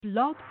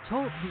Blog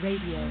Talk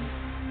Radio.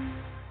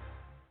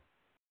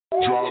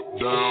 Drop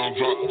down,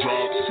 drop,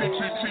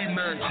 CTT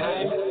Mac ho.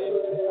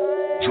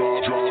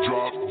 Drop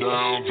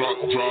down, drop.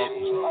 Get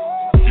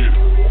it.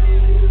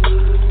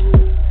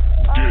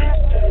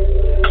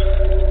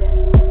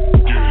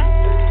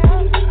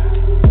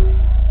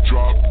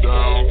 Drop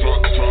down,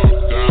 drop down,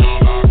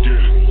 I get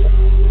it. Get it. Drop down, drop down, I get it.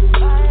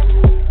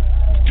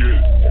 Get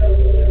it.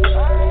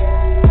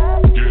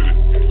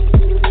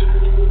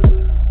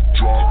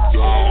 Drop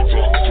down, I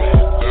get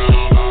it.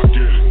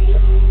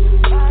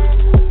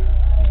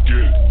 Get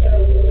it.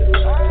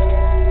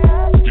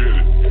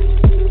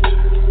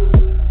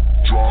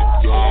 Drop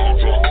down, I get it. Get it. Drop down,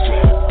 I get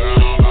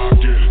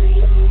it.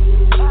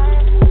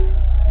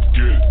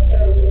 Get it.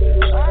 Drop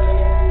down,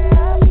 I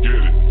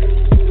get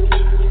it.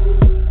 Get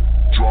it.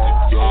 Drop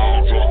down, I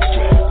get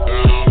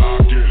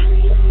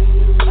it.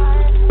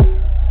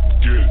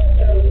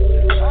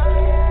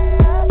 Get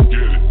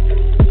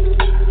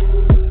it.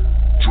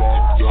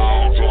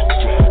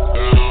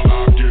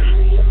 Drop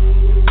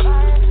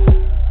down,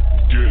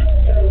 I get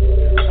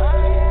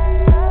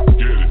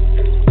it.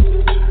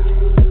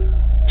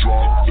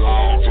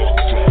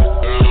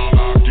 Get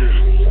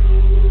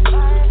it.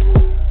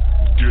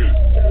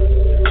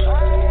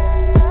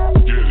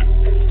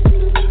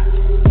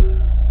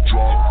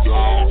 Drop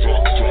down, I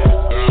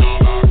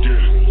get it. Get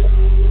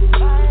it.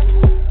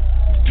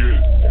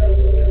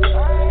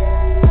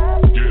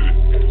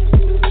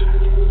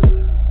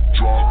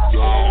 Drop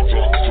down, I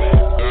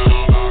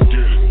get it. Get it.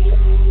 Drop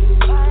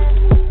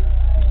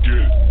down,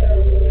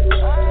 I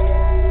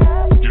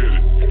get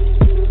it. Get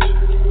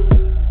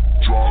it.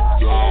 Drop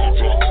down,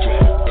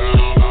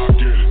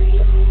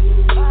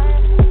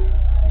 I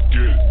get it. Get it.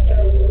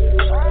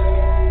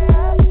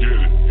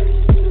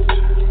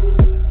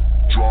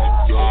 Drop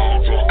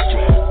down,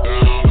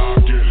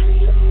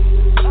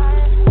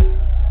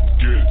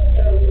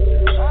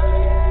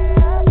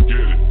 I get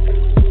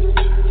it.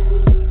 Get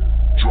it.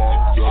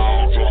 Drop down,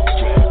 I get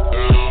it.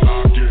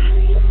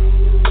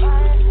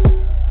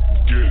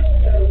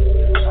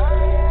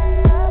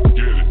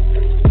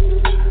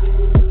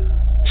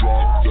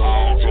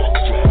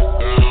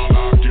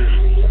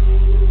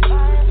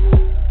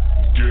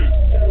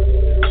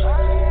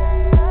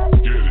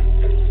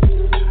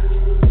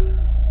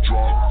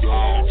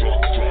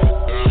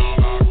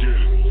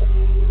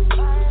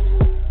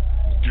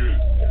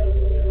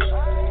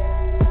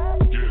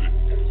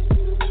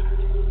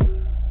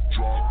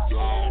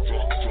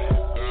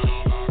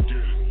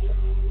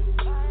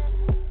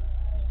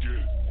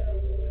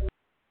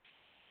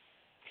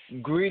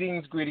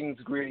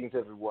 Greetings,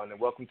 everyone, and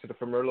welcome to the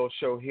Merlot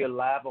Show here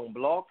live on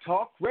Blog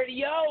Talk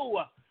Radio.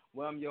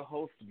 Well, I'm your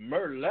host,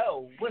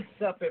 Merlot.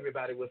 What's up,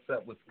 everybody? What's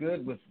up? What's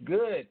good?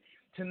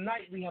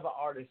 Tonight we have an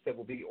artist that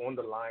will be on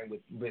the line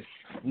with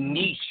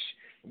Niche.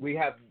 We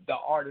have the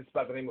artist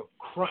by the name of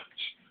Crunch.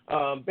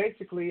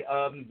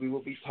 We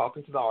will be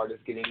talking to the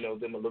artist, getting to know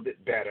them a little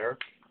bit better,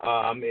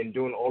 and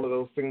doing all of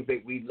those things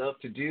that we love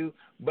to do.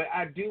 But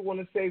I do want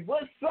to say,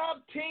 what's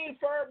up, Team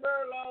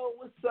Merlot?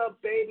 What's up,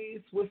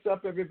 babies? What's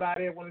up,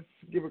 everybody? I want to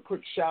give a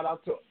quick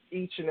shout-out to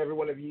each and every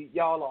one of you.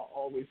 Y'all are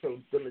always so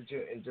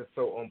diligent and just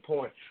so on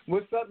point.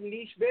 What's up,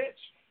 Niche,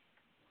 bitch?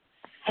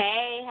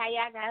 Hey, how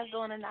y'all guys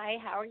doing tonight?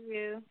 How are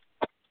you?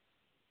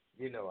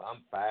 You know,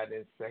 I'm fine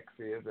and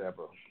sexy as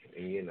ever.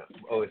 And,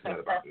 it's not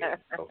about me.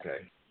 Okay.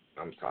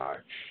 I'm sorry.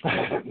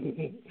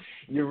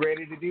 You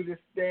ready to do this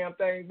damn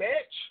thing,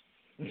 bitch?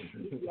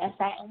 Yes,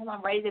 I am.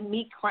 I'm ready to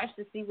meet Crunch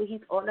to see what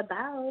he's all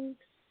about.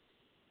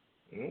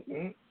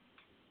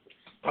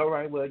 All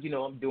right, well,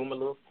 I'm doing my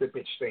little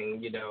sippage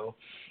thing,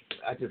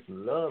 I just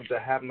love to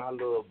have my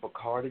little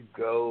Bacardi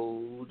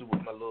Gold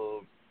with my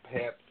little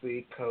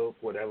Pepsi, Coke,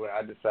 whatever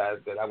I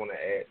decide that I want to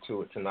add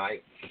to it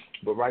tonight.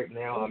 But right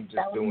now I'm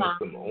just doing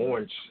some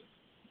orange.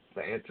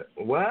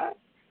 What?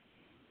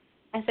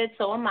 I said,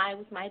 so am I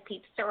with my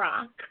Peeps to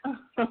Rock.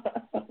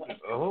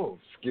 Oh,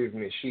 excuse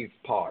me. She's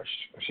posh.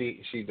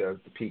 She does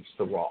the Peeps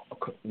to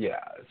Rock. Yeah,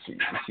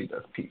 she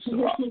does Peeps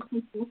to Rock.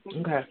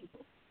 Okay.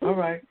 All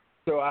right.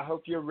 So I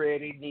hope you're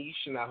ready, Niche,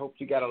 and I hope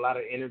you got a lot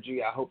of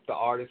energy. I hope the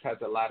artist has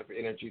a lot of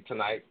energy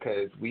tonight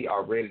because we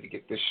are ready to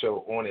get this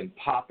show on and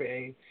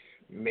popping,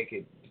 make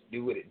it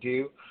do what it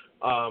do.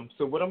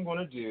 So what I'm going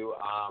to do,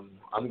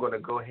 I'm going to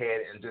go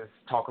ahead and just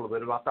talk a little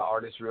bit about the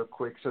artist real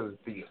quick so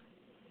that the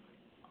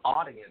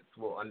audience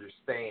will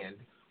understand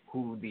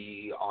who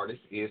the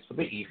artist is for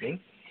the evening.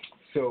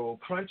 So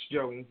Crunch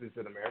Jones is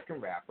an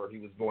American rapper. He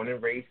was born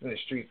and raised in the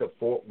streets of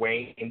Fort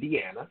Wayne,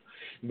 Indiana.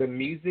 The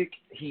music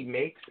he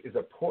makes is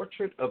a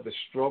portrait of the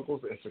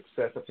struggles and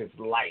success of his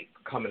life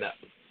coming up.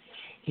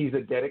 He's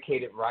a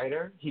dedicated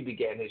writer. He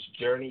began his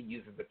journey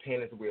using the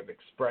pen as a way of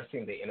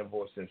expressing the inner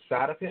voice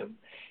inside of him.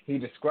 He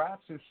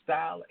describes his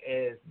style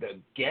as the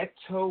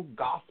Ghetto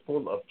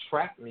Gospel of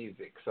Trap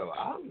music. So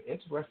I'm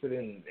interested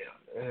in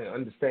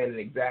understanding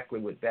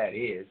exactly what that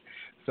is.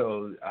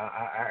 So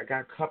I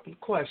got a couple of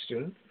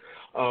questions.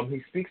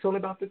 He speaks all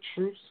about the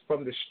truths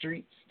from the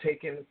streets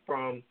taken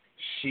from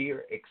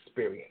sheer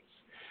experience.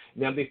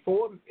 Now,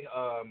 before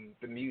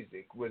the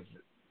music was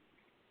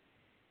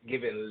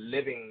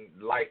living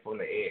life on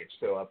the edge.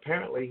 So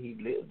apparently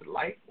he lived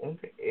life on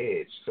the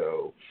edge.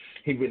 So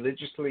he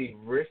religiously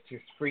risked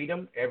his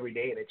freedom every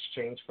day in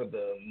exchange for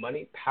the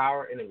money,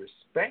 power, and the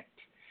respect.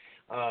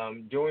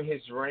 During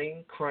his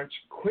reign, Crunch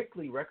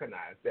quickly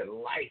recognized that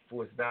life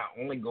was not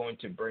only going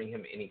to bring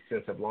him any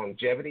sense of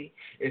longevity,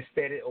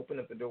 instead it opened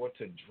up the door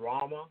to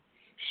drama,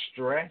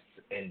 stress,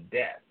 and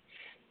death.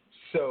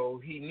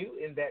 So he knew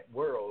in that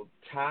world,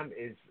 time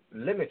is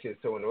limited.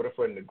 So in order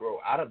for him to grow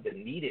out of the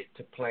needed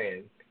to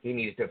plan, he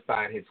needed to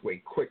find his way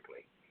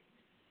quickly.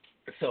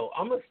 So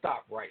I'm going to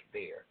stop right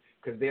there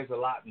because there's a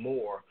lot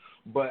more.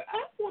 But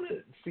I want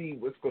to see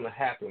what's going to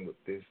happen with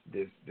this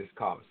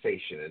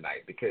conversation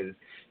tonight, because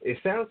it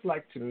sounds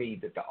like to me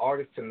that the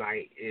artist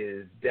tonight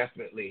is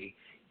definitely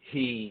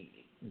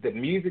the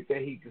music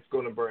that he is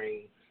going to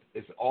bring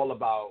is all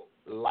about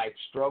life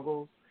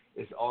struggles.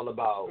 It's all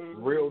about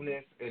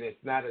realness, and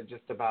it's not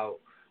just about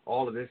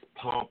all of this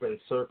pomp and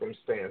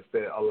circumstance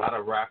that a lot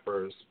of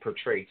rappers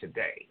portray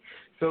today.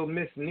 So,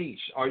 Miss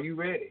Niche, are you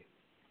ready?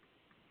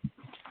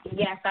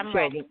 Yes, I'm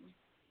ready.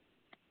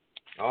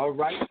 All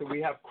right, so we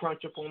have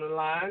Crunch up on the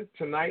line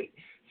tonight.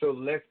 So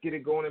let's get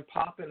it going and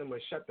popping. I'm going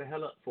to shut the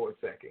hell up for a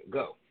second.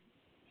 Go.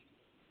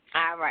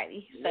 All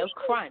righty. So,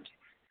 Crunch.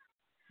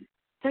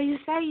 So you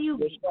say you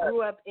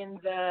grew up in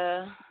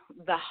the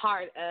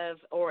heart of,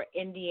 or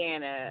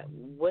Indiana.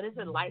 What is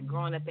it like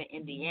growing up in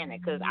Indiana?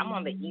 Because I'm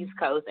on the East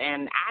Coast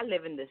and I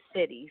live in the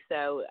city.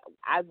 So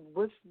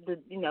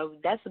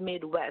that's the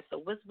Midwest. So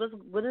what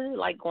is it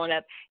like growing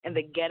up in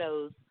the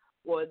ghettos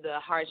or the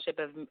hardship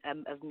of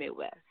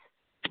Midwest?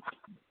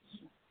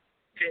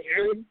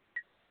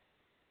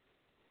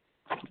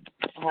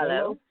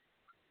 Hello.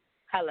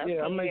 Hello.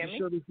 Yeah, I'm making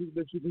sure that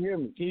you can hear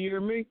me. Can you hear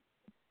me?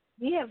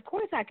 Yeah, of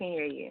course I can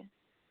hear you.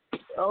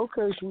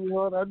 Okay,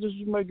 sweetheart. I just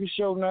making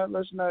sure in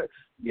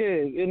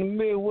the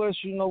Midwest,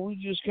 we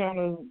just kind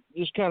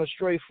of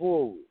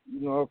straightforward.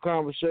 Our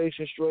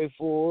conversation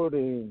straightforward,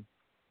 and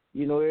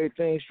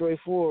everything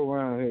straightforward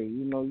around here.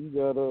 You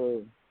got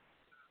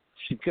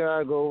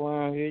Chicago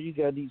around here, you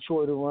got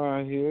Detroit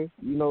around here,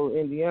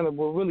 Indiana,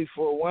 but really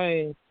Fort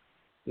Wayne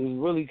is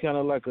really kind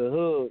of like a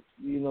hub.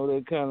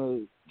 That kind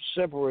of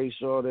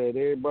separates all that.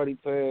 Everybody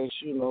pass,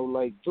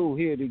 like through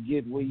here to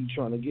get where you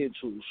trying to get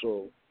to.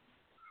 So.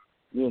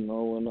 And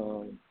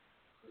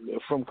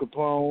from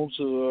Capone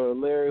to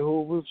Larry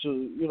Hoover to,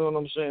 you know what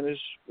I'm saying,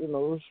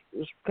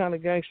 it's kind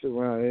of gangster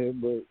around here,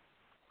 but,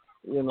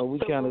 we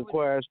kind of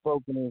quiet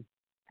spoken.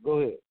 Go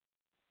ahead.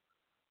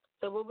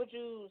 So what would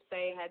you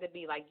say had to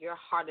be, like, your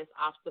hardest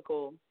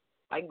obstacle,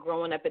 like,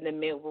 growing up in the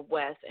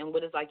Midwest, and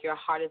what is, like, your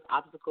hardest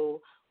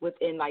obstacle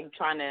within, like,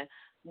 trying to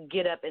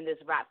get up in this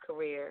rap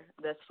career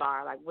thus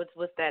far? Like,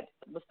 what's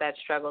that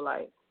struggle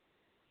like?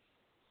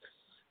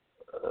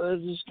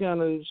 It's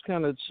kind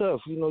of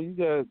tough.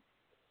 You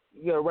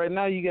got right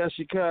now. You got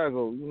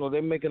Chicago.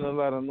 They're making a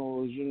lot of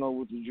noise.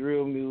 With the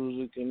drill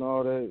music and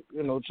all that.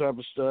 Type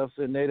of stuff.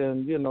 And they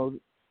done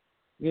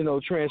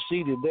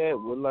transcended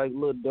that with like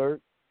Lil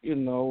Durk.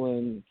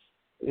 And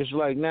it's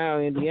like now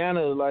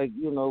Indiana, like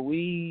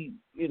we,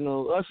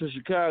 us in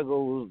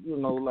Chicago,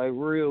 like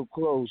real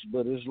close.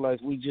 But it's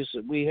like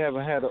we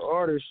haven't had an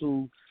artist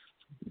who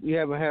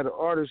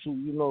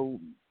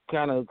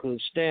kind of could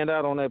stand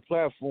out on that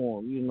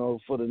platform,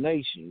 for the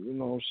nation, you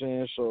know what I'm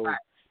saying? So, right.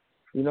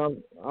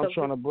 I'm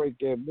trying to break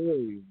that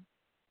barrier.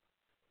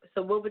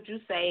 So what would you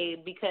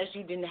say, because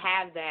you didn't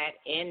have that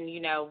in,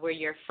 where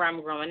you're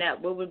from growing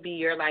up, what would be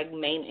your, like,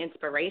 main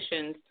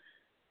inspirations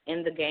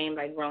in the game,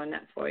 like, growing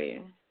up for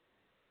you?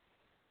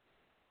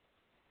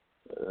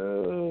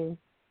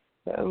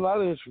 Had a lot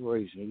of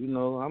inspiration,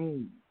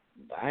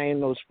 I ain't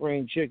no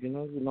spring chicken,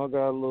 I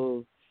got a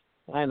little,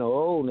 I ain't no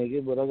old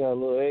nigga, but I got a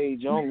little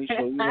age on me,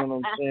 so you know what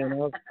I'm saying.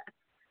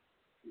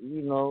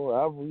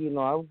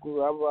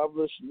 I've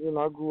listened.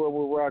 I grew up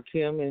with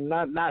Rakim, and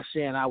not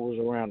saying I was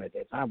around at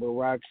that time, but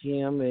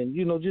Rakim, and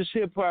just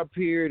hip hop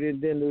period,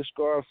 and then the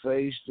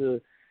Scarface.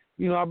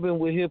 I've been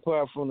with hip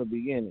hop from the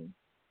beginning,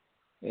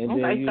 and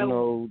okay, then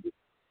go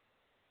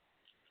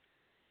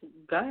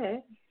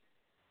ahead.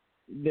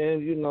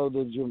 Then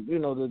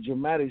the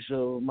dramatics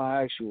of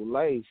my actual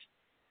life,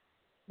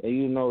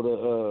 and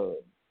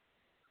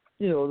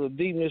the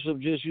deepness of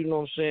just,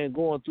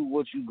 going through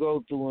what you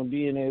go through and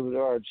being able to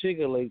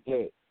articulate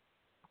that.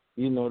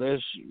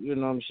 That's,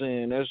 what I'm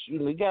saying? That's,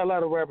 you got a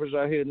lot of rappers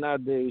out here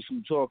nowadays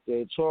who talk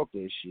that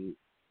shit.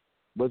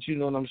 But you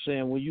know what I'm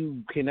saying? When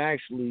you can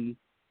actually,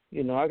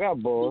 I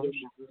got bars,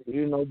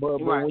 but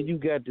when you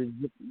got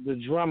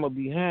the drama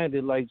behind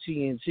it, like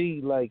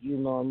TNT, like,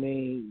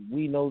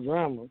 we know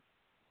drama.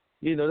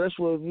 That's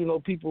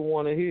what, people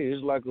want to hear.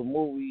 It's like a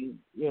movie,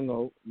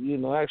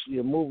 actually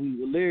a movie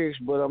with lyrics,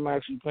 but I'm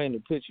actually painting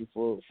a picture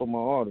for my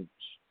audience.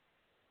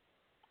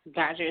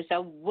 Gotcha.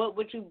 So what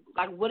would you,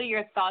 like, what are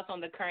your thoughts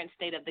on the current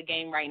state of the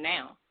game right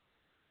now?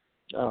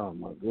 Oh,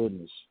 my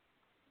goodness.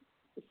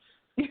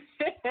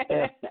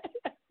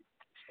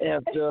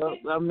 After,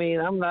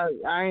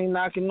 I ain't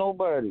knocking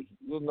nobody.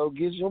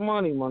 Get your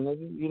money, my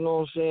nigga. You know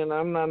what I'm saying?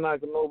 I'm not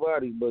knocking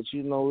nobody, but,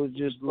 it's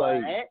just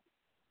like...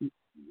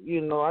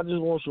 I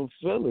just want some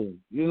feeling.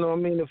 You know what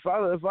I mean?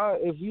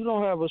 If you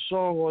don't have a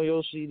song on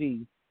your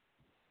CD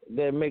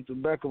that make the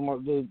back of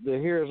the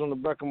hairs on the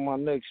back of my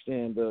neck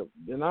stand up,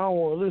 then I don't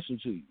want to listen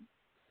to you.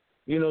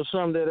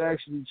 Something that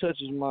actually touch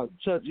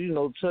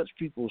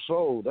people's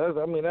soul. That's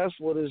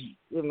what it's,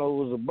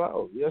 was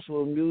about. That's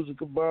what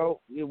music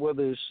about,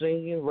 whether it's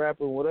singing,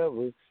 rapping,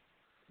 whatever,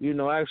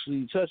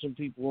 actually touching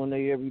people in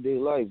their everyday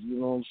life, you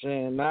know what I'm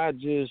saying? Not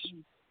just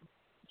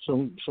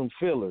some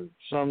filler,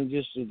 something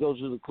just to go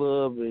to the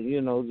club and,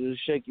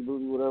 just shake your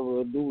booty, whatever,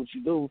 or do what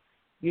you do.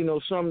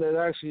 Something that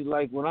actually,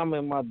 like, when I'm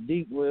in my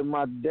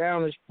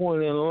downest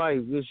point in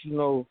life, just,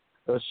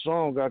 a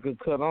song I could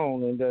cut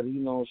on and that,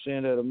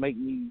 that'll make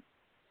me,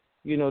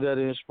 that'll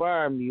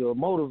inspire me or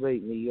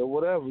motivate me or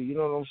whatever, you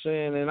know what I'm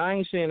saying? And I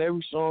ain't saying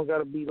every song got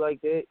to be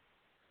like that,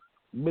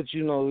 but,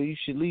 you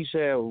should at least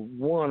have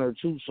one or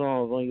two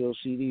songs on your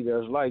CD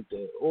that's like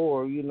that.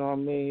 Or,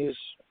 it's,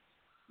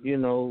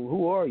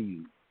 who are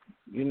you?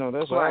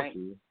 That's what I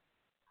feel.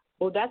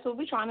 Well, that's what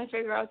we're trying to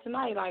figure out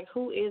tonight. Like,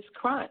 who is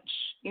Crunch?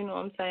 You know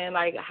what I'm saying?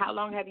 Like, how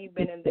long have you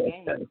been in the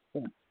game?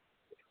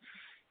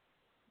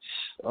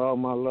 All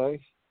my life.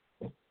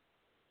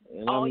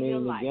 And all I mean, your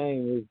the life.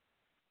 game is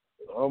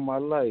all my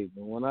life.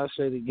 And when I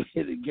say the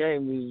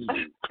game is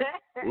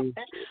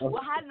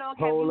well, how long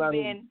have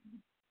you been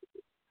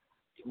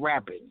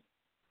rapping?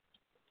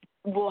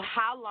 Well,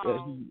 how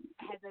long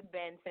has it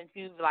been since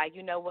you've like,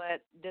 you know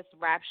what, this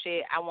rap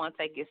shit, I want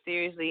to take it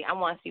seriously. I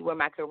want to see where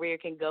my career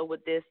can go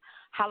with this.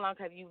 How long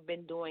have you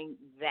been doing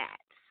that,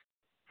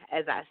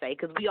 as I say?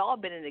 Because we all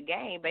been in the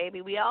game,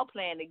 baby. We all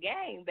playing the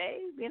game,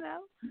 babe,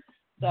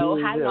 So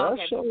how long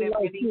have you been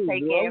really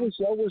taking? I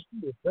wish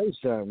you would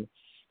FaceTime.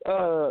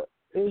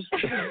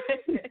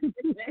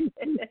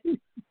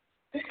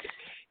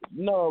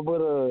 No,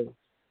 but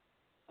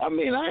I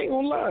mean, I ain't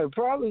gonna lie,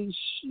 probably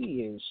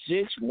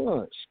 6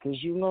 months,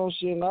 cause you know what I'm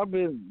saying. I've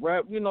been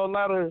rap, a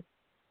lot of,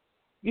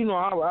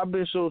 I've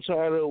been so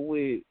tied up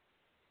with,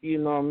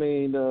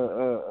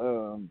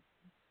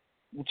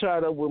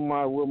 tied up with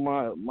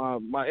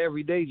my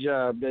everyday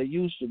job that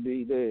used to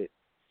be that,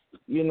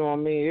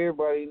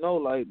 everybody know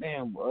like,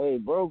 damn, hey,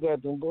 bro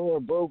got them boy,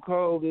 bro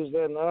cold, this,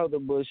 that, and the other,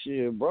 but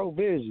shit, bro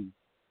busy.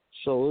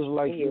 So it's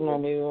like,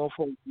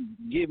 folks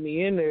get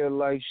me in there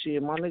like,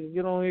 shit, my nigga,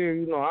 get on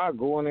here, I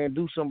go in there and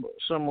do some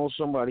on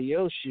somebody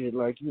else shit,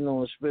 like,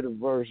 and spit a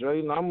verse.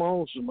 I'm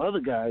on some other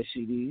guys'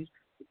 CDs.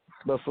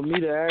 But for me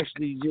to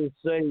actually just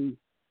say,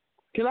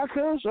 can I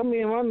cuss? I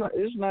mean, I'm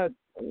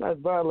not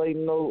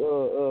violating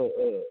no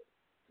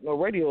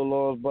radio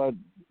laws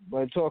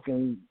by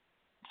talking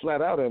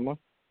flat out at me.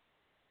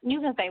 You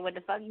can say what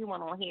the fuck you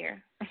want on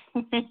here.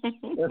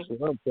 That's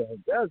what I'm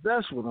talking.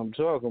 That's what I'm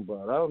talking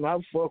about. I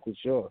fuck with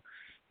y'all.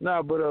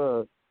 Nah, but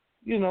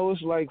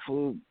it's like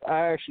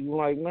I actually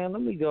like, man,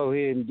 let me go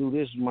ahead and do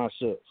this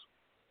myself.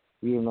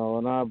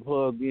 And I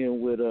plugged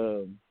in with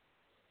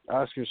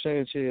Oscar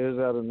Sanchez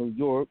out of New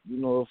York,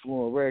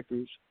 Affluent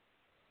Records.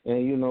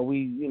 And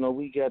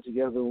we got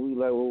together and we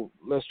like, well,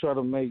 let's try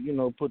to make,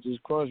 put this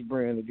Crunch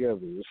brand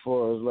together. As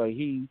far as like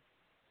he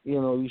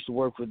used to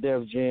work for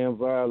Def Jam,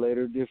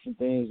 Violator, different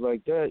things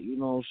like that, you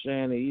know what I'm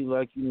saying? And he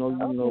like,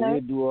 we'll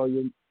do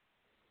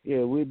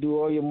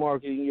all your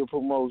marketing, your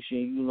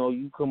promotion,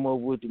 you come up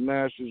with the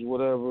masters,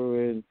 whatever,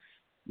 and,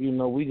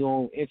 we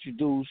gonna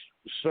introduce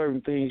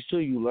certain things to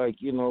you, like,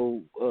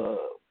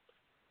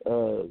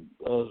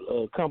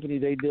 a company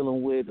they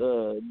dealing with,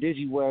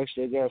 DigiWax,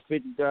 they got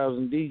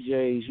 50,000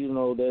 DJs,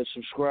 that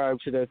subscribe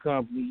to that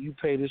company. You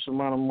pay this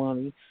amount of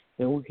money,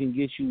 and we can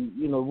get you,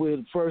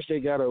 first they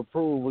got to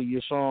approve of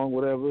your song,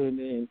 whatever, and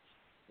then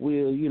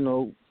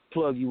we'll,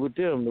 plug you with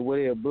them, the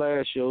way they'll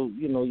blast your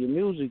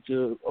music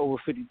to over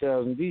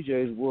 50,000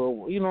 DJs.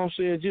 Well, you know what I'm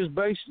saying? Just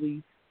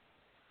basically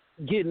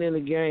getting in the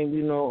game,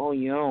 on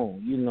your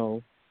own,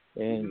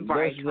 and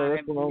right,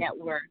 that's what I'm,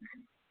 network.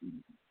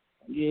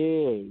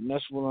 Yeah,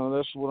 that's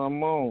what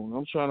I'm on.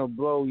 I'm trying to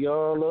blow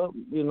y'all up,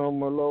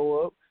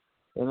 Merlot up.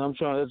 And I'm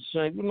trying to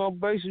say,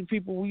 basically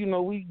people, we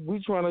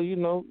trying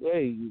to,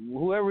 hey,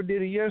 whoever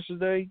did it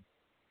yesterday,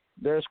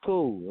 that's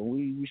cool, and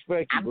we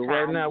respect it. But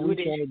right now, we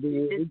trying to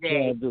do what we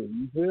trying to do.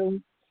 You feel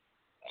me?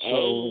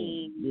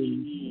 Hey.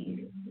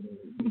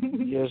 So,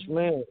 yes,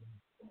 ma'am.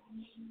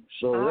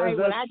 So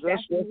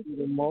that's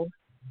the most.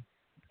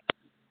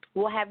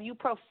 Well, have you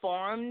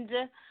performed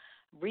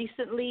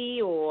recently,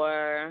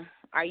 or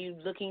are you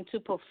looking to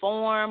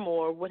perform,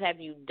 or what have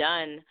you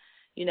done?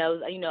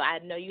 I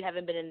know you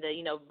haven't been in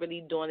the,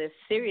 really doing this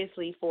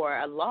seriously for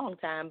a long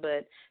time,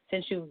 but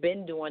since you've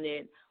been doing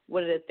it,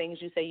 what are the things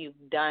you say you've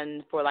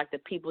done for, like, the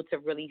people to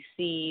really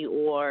see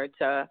or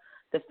to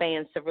the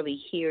fans to really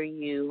hear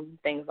you,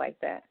 things like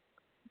that?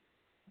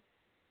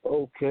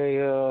 Okay.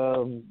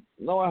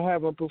 No, I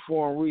haven't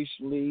performed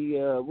recently.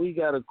 We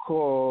got a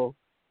call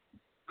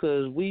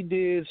because we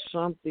did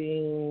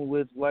something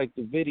with, like,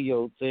 the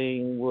video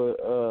thing.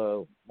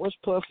 What's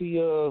Puffy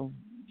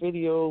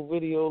video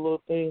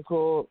little thing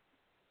called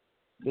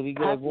that he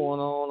got going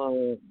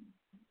on?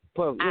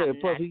 Puffy, yeah,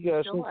 Puffy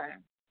got sure.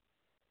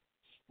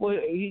 Well,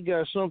 he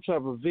got some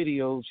type of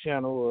video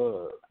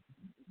channel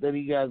that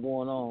he got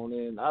going on,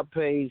 and I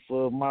paid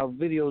for my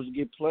videos to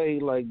get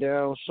played like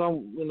down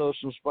some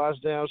spots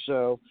down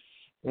south,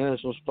 and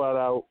some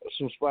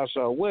spots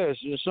out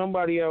west. And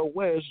somebody out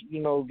west,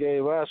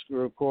 gave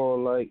Oscar a call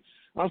like,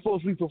 I'm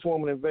supposed to be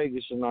performing in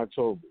Vegas in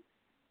October.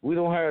 We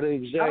don't have the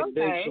exact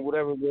dates or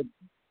whatever, but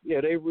yeah,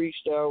 they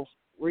reached out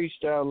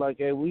like,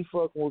 hey, we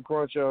fucking with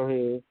Crunch out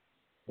here,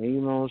 and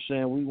you know what I'm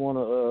saying, we want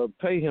to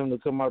pay him to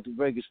come out to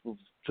Vegas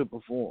to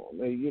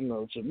perform.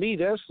 And, to me,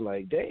 that's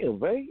like, damn,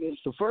 Vegas,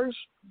 the first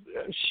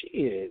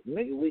shit,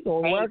 nigga, we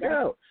gonna rock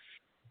out.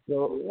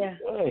 So,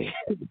 hey,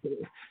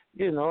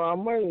 I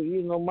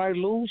might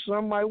lose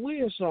some, might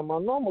win some. I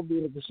know I'm gonna be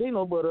in the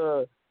casino,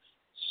 but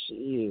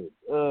shit,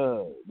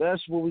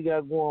 that's what we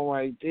got going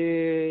right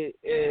there.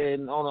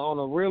 And on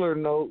a realer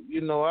note,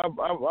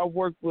 I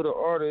worked with an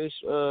artist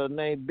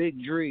named Big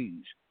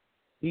Drees.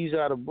 He's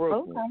out of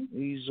Brooklyn.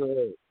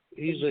 Okay.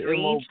 He's an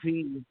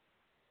MOP.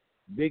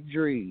 Big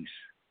Drees.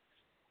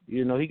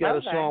 He got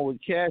a song with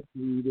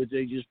Cassidy that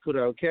they just put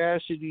out.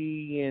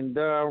 Cassidy and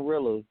Don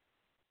Rilla.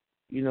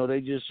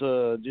 They just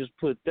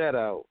put that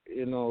out.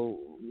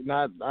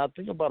 I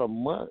think about a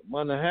month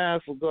and a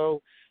half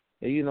ago.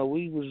 And,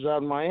 we was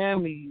out in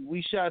Miami.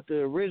 We shot the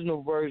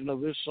original version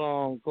of this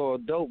song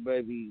called Dope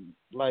Baby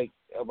like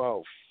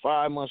about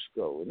 5 months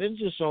ago. And it's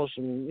just on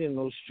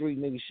some, street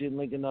nigga shit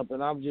linking up.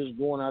 And I'm just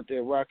going out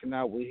there rocking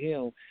out with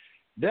him.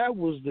 That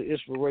was the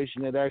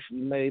inspiration that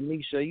actually made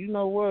me say, you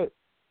know what?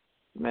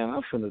 Man,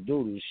 I'm finna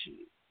do this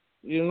shit.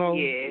 Yeah.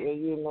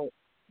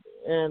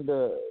 And,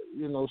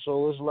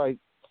 so it's like,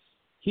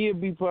 he'll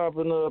be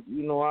popping up,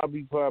 I'll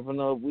be popping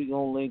up, we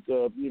gonna link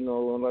up,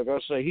 and like I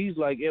say, he's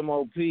like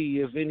MOP.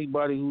 If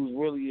anybody who's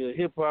really a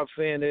hip hop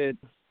fan that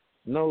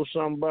knows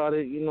something about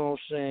it, you know what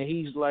I'm saying,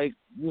 he's like,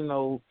 they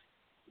little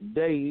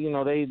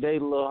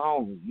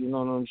homie, you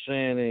know what I'm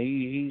saying, and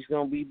he's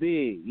gonna be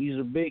big. He's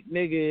a big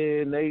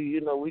nigga, and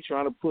we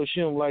trying to push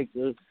him like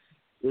the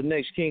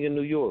next king of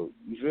New York.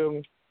 You feel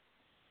me?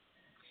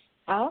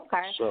 Oh,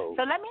 okay. So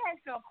let me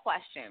ask you a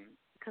question,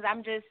 because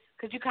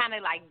you kind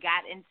of like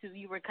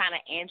you were kind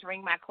of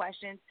answering my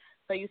questions.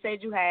 So you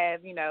said you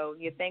have,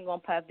 your thing on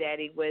Puff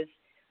Daddy was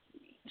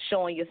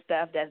showing your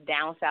stuff that's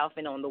down south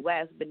and on the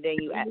west, but then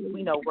you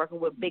working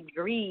with Big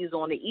Drees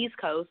on the East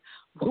Coast.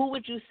 Who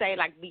would you say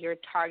like be your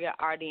target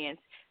audience,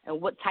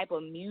 and what type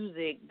of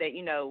music that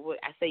you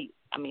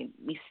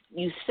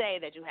say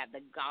that you have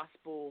the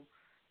gospel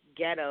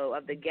ghetto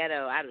of the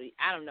ghetto. I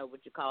don't know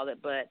what you call it,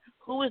 but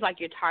who is like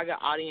your target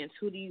audience?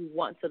 Who do you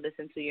want to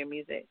listen to your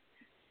music?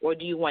 Or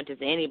do you want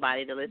just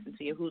anybody to listen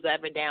to you? Who's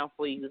ever down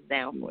for you is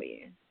down for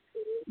you.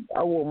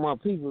 I want my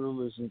people to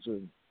listen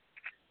to.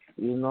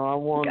 I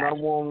want,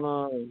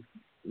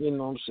 you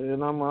know what I'm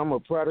saying? I'm a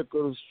product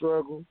of the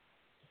struggle.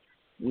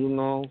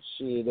 Mom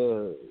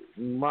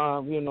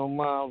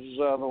was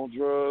out on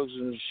drugs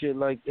and shit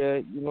like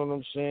that, you know what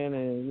I'm saying?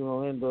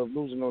 And, ended up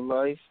losing her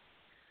life,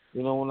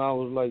 when I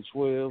was like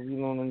 12, you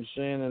know what I'm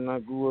saying? And I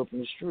grew up in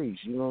the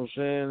streets, you know what I'm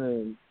saying?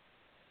 And,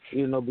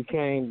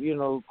 became,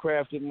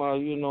 crafted my,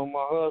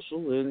 my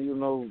hustle and,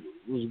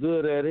 was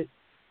good at it.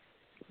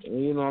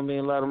 And, a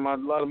lot of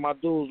my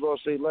dudes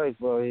lost their life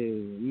out here,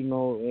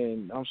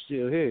 and I'm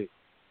still here.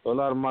 A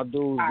lot of my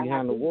dudes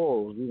behind the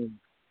walls,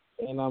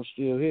 and I'm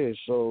still here.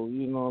 So,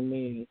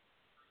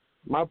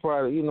 my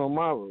part,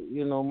 my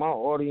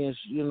audience,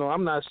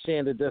 I'm not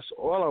saying that that's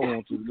all I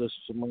want to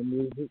listen to my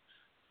music,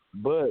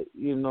 but,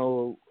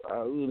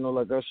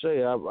 like I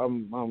say,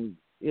 I'm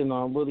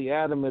really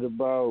adamant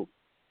about,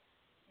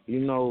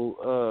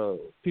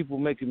 people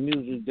making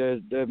music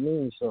that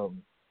means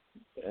something.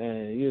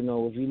 And,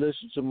 if you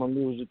listen to my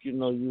music,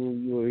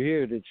 you'll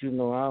hear that,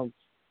 I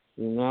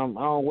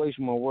don't waste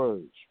my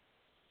words.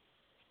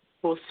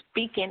 Well,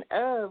 speaking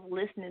of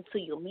listening to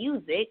your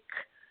music,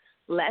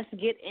 let's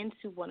get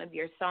into one of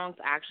your songs,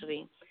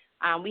 actually.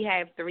 We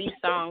have 3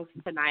 songs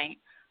tonight,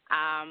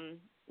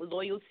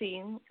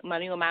 Loyalty,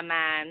 Money on My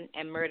Mind,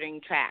 and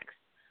Murdering Tracks.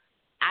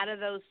 Out of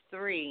those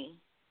 3,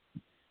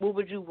 what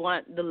would you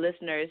want the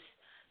listeners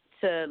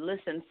to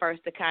listen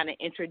first to kind of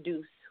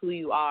introduce who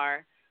you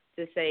are,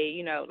 to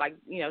say,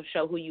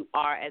 show who you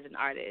are as an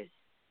artist?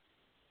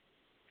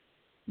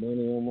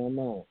 Money on My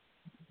Mind.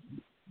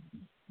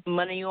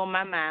 Money on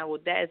My Mind. Well,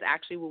 that is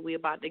actually what we're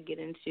about to get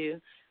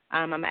into.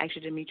 I'm going to ask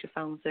you to mute your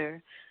phone,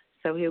 sir.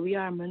 So here we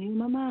are, Money on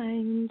My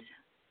Mind.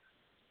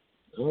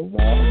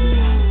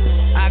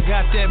 I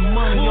got that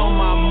money on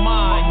my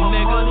mind,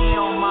 nigga. Money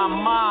on my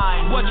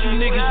mind. What you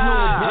niggas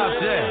know about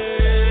that?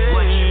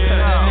 What you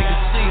know? That nigga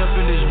see up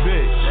in this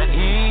bitch.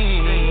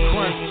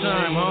 Crunch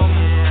time,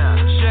 homie.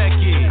 Check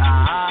it.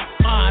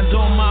 Mind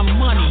on my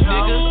money,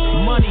 nigga.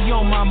 Money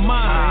on my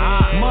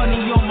mind.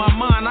 Money on my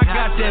mind. I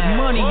got that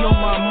money on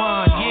my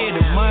mind. Yeah,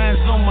 the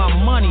mind's on my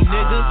money,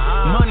 nigga.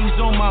 Money's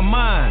on my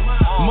mind.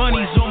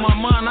 Money's on my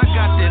mind. I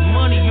got that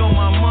money on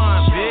my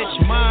mind,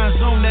 bitch.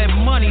 Mind's on that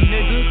money,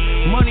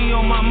 nigga. Money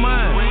on my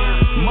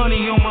mind.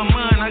 Money on my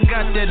mind. I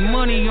got that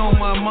money on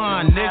my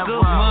mind,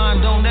 nigga.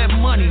 Mind on that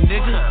money,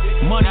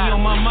 nigga. Money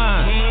on my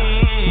mind.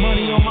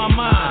 Money on my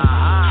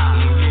mind.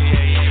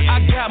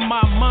 got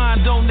my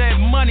mind on that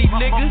money,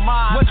 nigga.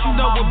 What you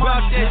know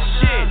about that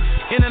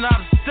shit? In and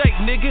out of state,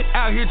 nigga.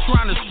 Out here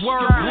trying to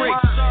swerve bricks.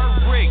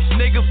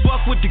 Nigga,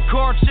 fuck with the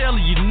cartel,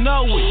 you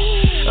know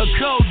it. A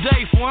cold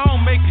day for I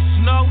don't make it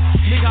snow.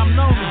 Nigga, I'm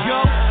known to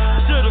go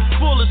to the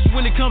fullest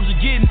when it comes to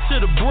getting to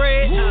the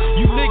bread.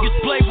 You niggas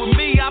play with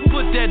me, I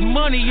put that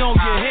money on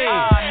your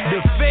head. The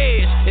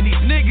feds and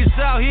these niggas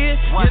out here,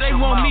 yeah, they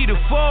want me to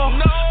fall,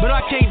 but I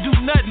can't do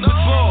nothing but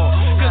ball.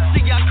 Cause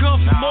see, I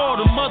come from all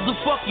the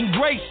motherfucking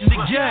greats in the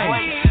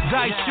game.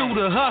 Dice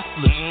shooter,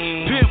 hustlers,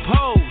 pimp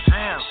hoes,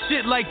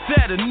 shit like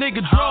that. A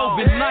nigga drove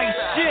in nice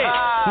shit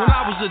when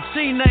I was a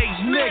teenage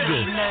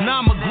nigga. Now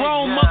I'm a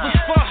grown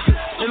motherfucker,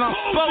 and I'm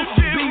supposed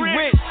to be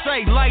rich.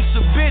 Say life's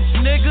a bitch,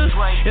 nigga,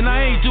 and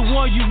I ain't the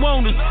one you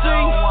wanna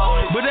see.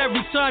 But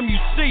every time you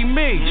see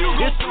me,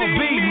 it's gonna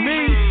be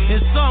me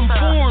in some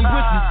foreign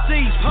with the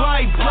seats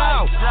piped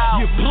out.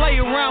 You play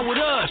around with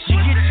us,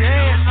 you get your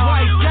ass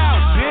wiped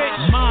out,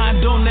 bitch.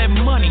 Mind on that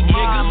money,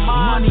 nigga.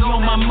 Money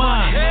on my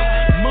mind.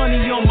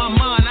 Money on my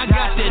mind. I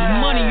got that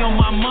money on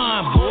my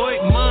mind, boy.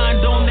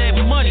 Mind on that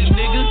money,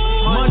 nigga.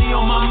 Money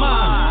on my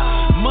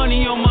mind.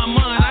 Money on my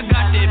mind. I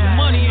got that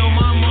money on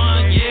my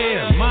mind,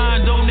 yeah.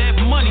 Mind on that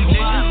money,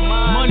 nigga.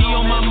 Money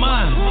on my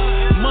mind.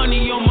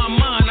 Money on my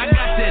mind. I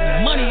got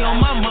that money on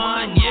my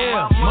mind,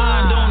 yeah.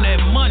 Mind on that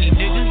money,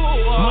 nigga.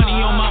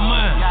 Money on my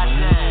mind.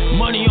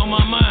 Money on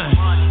my mind.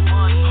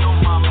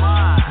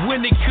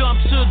 When it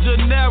comes to the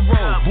narrow,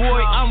 boy,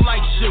 I'm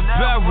like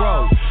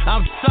Shabero.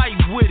 I'm tight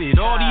with it.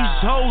 All these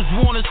hoes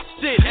wanna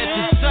sit at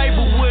the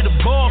table with a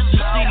boss. You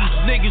see these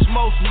niggas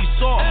mostly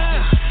soft.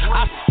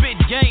 I spit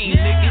game,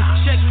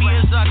 niggas. Check me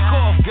as I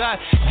cough. Got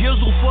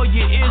gizzle for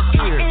your ear.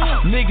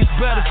 Niggas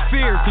better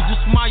fear, cause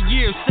it's my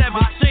year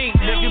 17.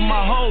 Nigga,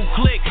 my whole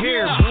clique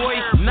here, boy.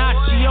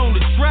 Nachi on the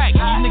track.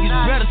 You niggas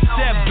better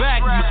step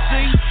back, you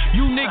see.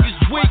 You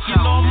niggas weak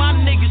and all my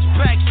niggas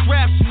pack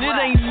straps. And it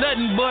ain't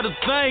nothing but a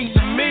thing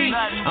to me.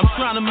 I'm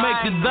trying to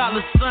make the dollar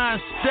sign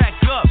stack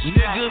up,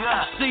 nigga.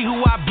 See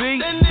who I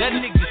be? That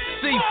nigga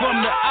C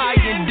from the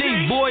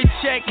I&D. Boy,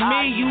 check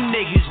me. You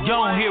niggas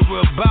gon' hear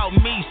about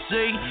me,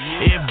 see?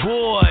 And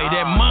boy,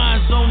 that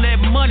mind's on that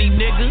money,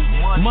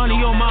 nigga.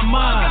 Money on my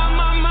mind.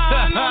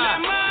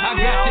 I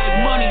got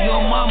that money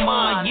on my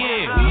mind,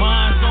 yeah.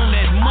 Mind's on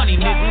that money,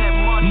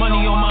 nigga.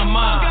 Money on my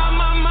mind.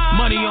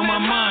 Money on my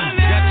mind.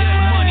 Got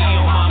that money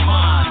on my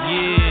mind,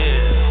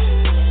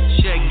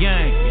 yeah. Check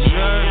gang, you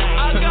heard?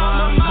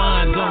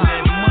 Mind on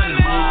that money,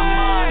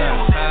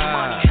 nigga.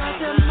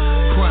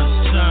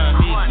 Crunch time,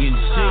 you can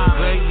see,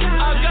 baby.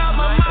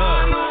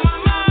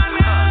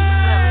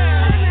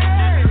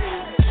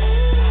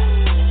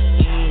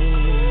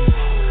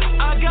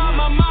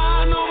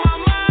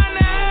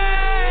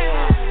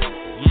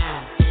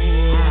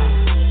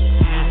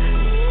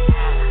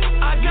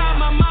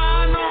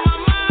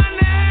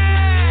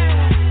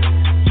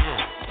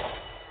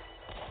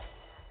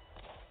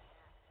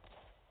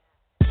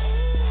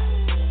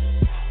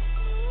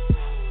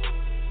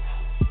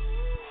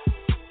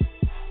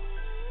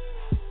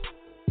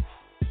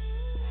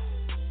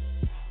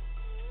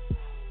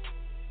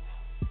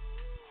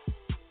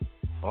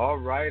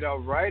 All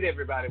right,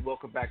 everybody.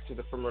 Welcome back to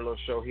the Firmerlo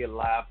Show here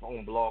live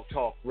on Blog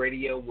Talk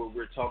Radio, where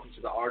we're talking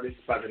to the artist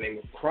by the name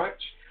of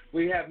Crunch.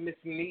 We have Miss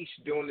Niche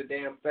doing the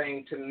damn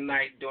thing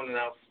tonight, doing an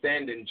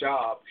outstanding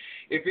job.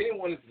 If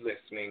anyone is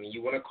listening and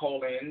you want to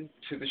call in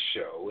to the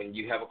show and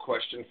you have a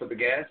question for the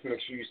guest,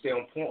 make sure you stay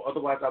on point.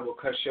 Otherwise, I will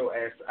cuss your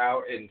ass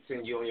out and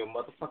send you on your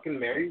motherfucking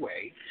merry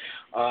way.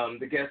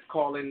 The guest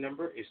call-in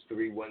number is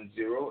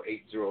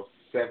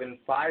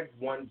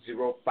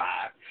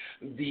 310-807-5105.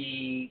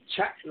 The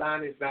chat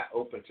line is not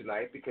open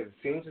tonight because it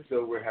seems as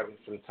though we're having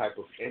some type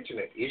of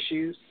internet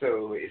issues,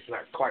 so it's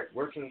not quite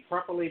working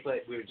properly,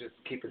 but we're just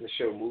keeping the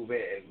show moving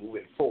and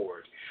moving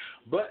forward.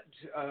 But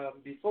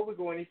before we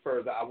go any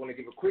further, I want to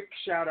give a quick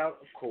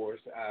shout-out, of course,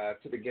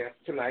 to the guests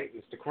tonight,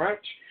 Mr.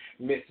 Crunch,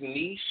 Miss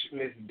Niche,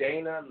 Miss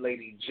Dana,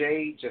 Lady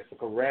J,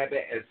 Jessica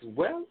Rabbit, as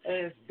well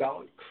as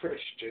Don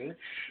Christian,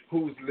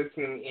 who's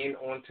listening in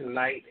on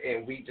tonight,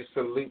 and we just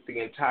salute the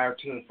entire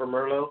team for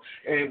Merlot.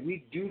 And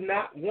we do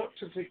not want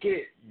to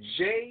forget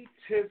J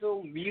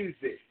Tizzle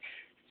Muzic.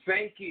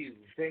 Thank you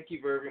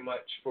very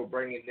much for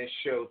bringing this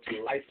show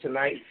to life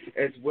tonight,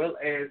 as well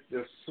as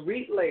the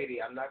sweet lady.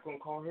 I'm not going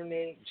to call her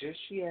name just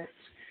yet.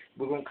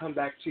 We're going to come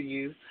back to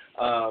you.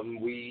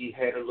 We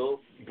had a little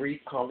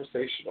brief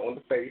conversation on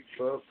the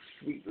Facebook.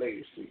 Sweet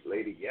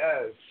lady,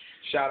 yes.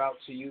 Shout out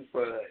to you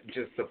for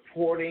just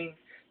supporting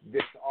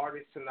this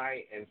artist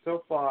tonight, and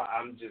so far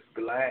I'm just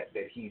glad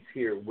that he's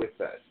here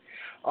with us.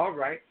 All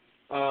right.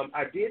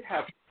 I did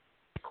have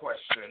a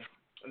question.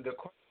 The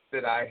question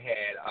that I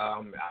had,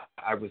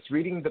 I was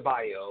reading the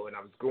bio and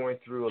I was going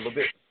through a little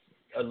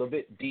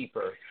bit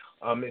deeper.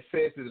 It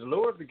says that the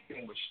allure of the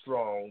game was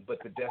strong, but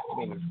the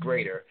destiny was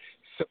greater.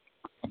 So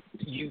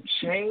you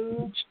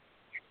changed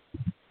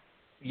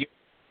your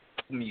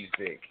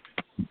music.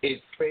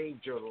 It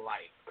saved your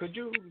life. Could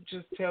you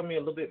just tell me a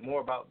little bit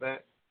more about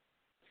that?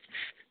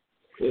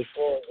 As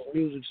far as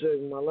music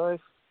saving my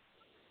life?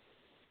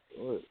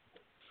 What?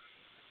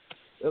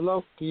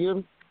 Hello, can you hear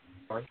me?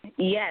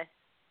 Yes.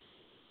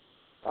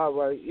 All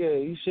right, yeah,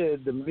 you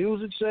said the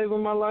music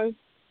saving my life?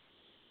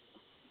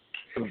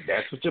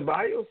 That's what your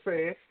bio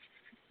said.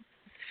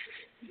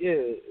 Yeah,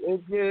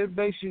 it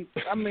basically,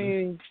 I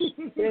mean,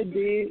 it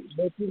did,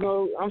 but,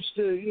 I'm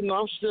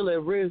still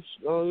at risk.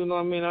 You know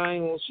what I mean? I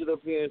ain't going to sit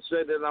up here and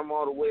say that I'm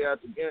all the way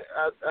out the game,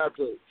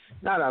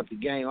 not out the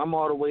game. I'm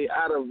all the way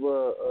out of,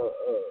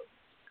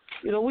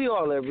 we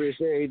all at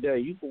risk every day.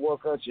 You can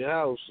walk out your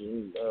house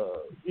and,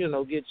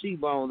 get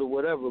T-boned or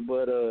whatever,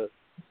 but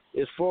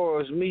as far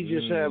as me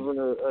just having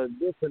a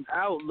different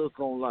outlook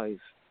on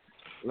life,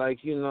 like,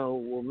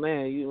 well,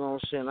 man, you know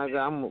what I'm saying?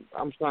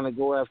 I'm trying to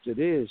go after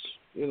this,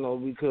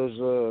 because,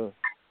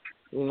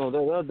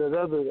 that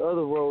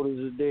other road is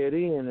a dead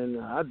end,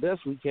 and I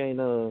definitely can't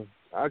do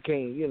a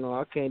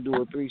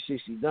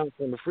 360 dunk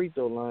from the free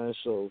throw line,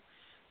 so,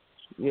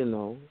 and,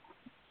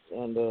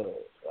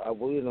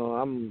 I'm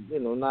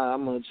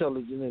an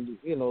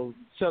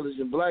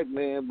intelligent black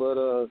man, but,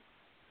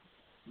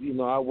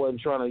 I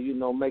wasn't trying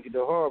to, make it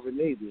to Harvard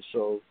neither,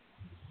 so,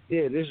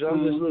 yeah, I'm just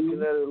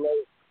looking at it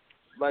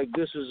like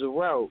this is a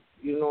route,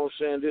 you know what I'm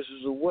saying? This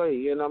is a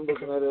way, and I'm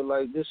looking at it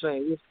like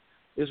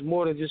it's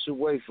more than just a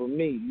way for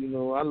me,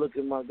 I look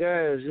at my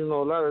guys, a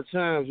lot of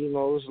times,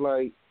 it's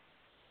like,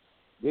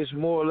 it's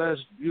more or less,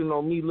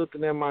 me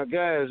looking at my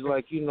guys,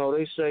 like,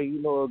 they say,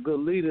 a good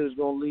leader is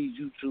going to lead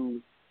you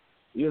to,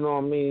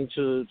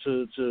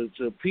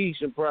 to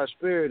peace and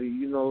prosperity,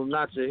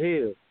 not to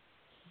hell.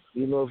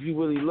 If you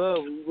really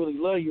love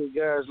your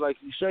guys like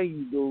you say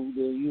you do,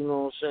 then, you know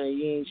what I'm saying,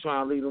 you ain't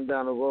trying to lead them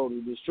down the road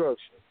of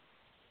destruction.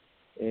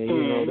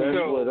 And,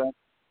 that's what I...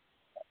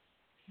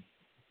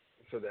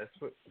 So that's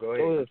what... Go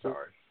ahead. I'm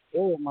sorry. Go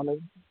ahead, my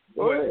nigga.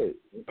 Go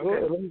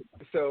ahead.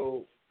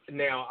 So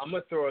now I'm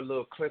going to throw a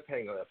little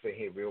cliffhanger up in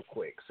here real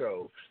quick.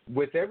 So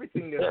with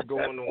everything that's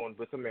going on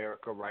with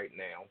America right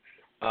now,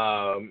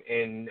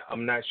 and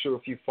I'm not sure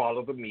if you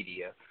follow the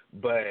media,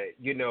 but,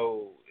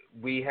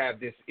 we have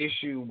this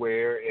issue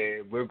where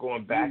we're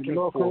going back and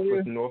forth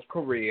with North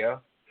Korea.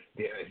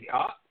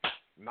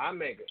 My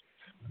mega.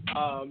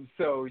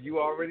 So you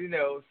already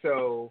know.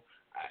 So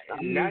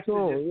not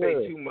to just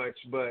say too much,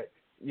 but,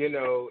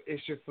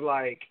 it's just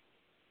like,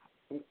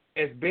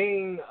 as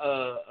being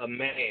a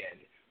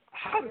man,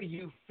 how do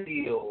you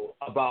feel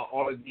about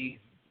all of these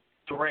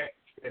threats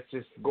that's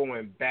just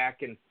going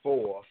back and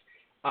forth?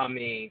 I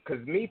mean,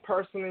 because me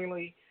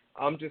personally,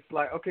 I'm just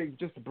like, okay,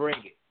 just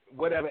bring it.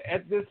 Whatever.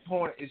 At this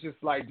point, it's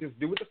just like, just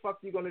do what the fuck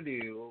you're going to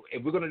do,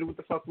 and we're going to do what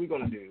the fuck we're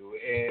going to do,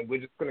 and we're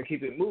just going to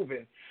keep it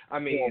moving. I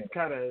mean, it's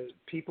kind of,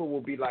 people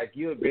will be like,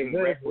 you're being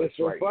reckless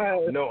right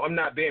now. No, I'm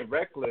not being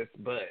reckless,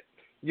 but,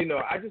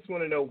 I just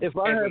want to know. If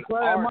I had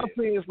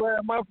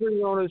my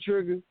finger on the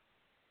trigger,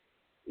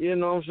 you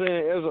know what I'm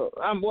saying?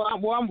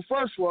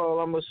 First of all,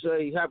 I'm going to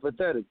say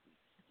hypothetically.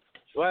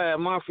 If I had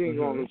my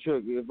finger on the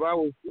trigger, if I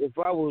was,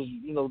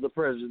 the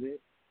president,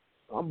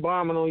 I'm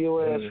bombing on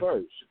your ass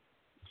first.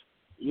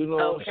 You know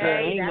what I'm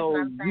saying?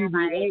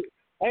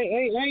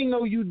 Ain't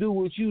no you do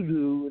what you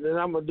do, and then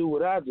I'm gonna do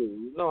what I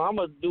do. No, I'm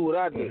gonna do what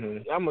I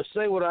do. I'm gonna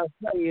say what I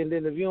say, and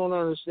then if you don't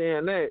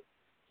understand that,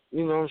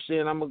 you know what I'm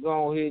saying, I'm gonna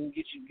go ahead and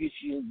get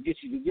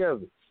you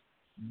together.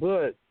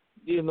 But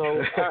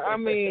I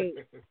mean,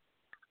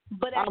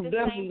 but at the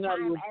same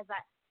time,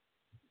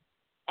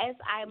 as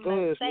I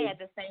must say, at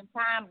the same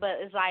time, but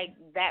it's like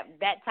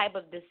that type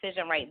of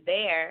decision right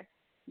there.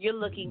 You're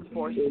looking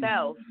for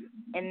self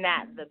and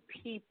not the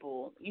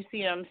people. You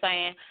see what I'm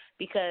saying?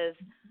 Because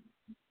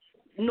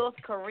North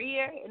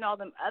Korea and all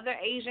them other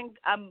Asian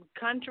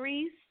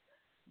countries,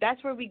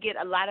 that's where we get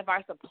a lot of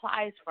our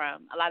supplies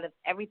from, a lot of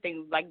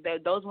everything. Like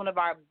those one of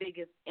our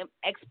biggest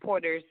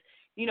exporters,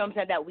 you know what I'm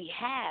saying, that we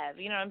have.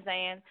 You know what I'm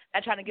saying?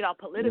 Not trying to get all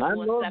political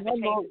and stuff and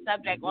change the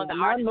subject on the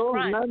artist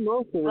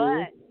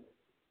front.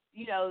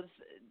 But,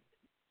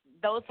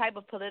 those type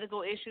of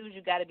political issues,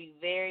 you got to be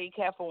very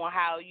careful on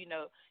how,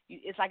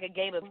 it's like a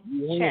game of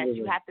chess.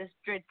 You have to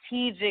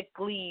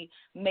strategically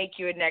make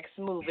your next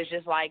move. It's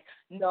just like,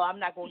 no, I'm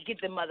not going to get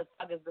them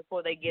motherfuckers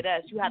before they get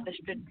us. You have to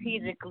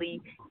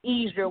strategically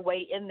ease your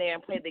way in there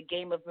and play the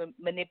game of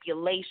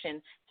manipulation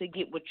to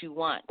get what you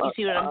want. You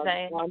see what I'm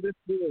saying?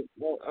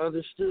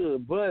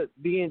 Understood. But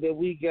being that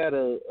we got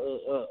a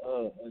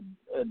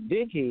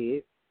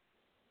dickhead,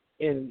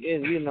 in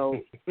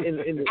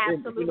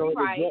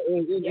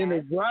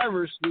the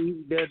driver's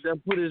seat that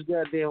put his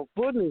goddamn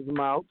foot in his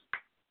mouth.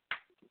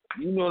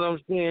 You know what I'm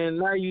saying?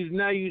 Now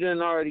you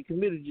done already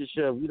committed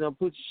yourself. You done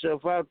put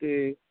yourself out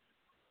there.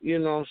 You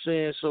know what I'm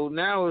saying? So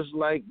now it's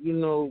like,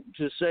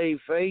 to save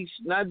face,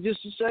 not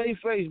just to save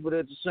face, but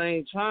at the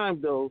same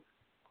time though,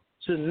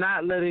 to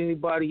not let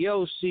anybody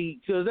else see,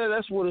 because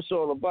that's what it's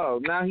all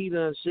about. Now he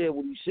done said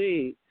what he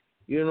said.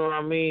 You know what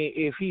I mean?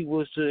 If he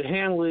was to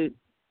handle it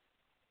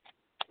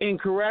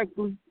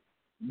incorrectly,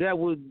 that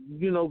would,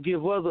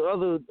 give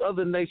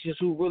other nations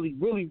who really,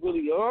 really,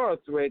 really are a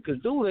threat,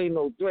 because dude ain't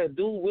no threat.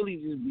 Dude really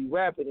just be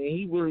rapping, and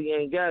he really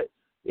ain't got,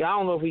 I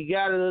don't know if he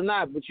got it or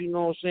not, but you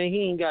know what I'm saying,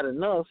 he ain't got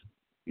enough.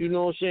 You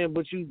know what I'm saying?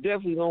 But you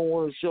definitely don't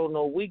want to show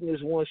no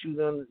weakness once you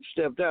done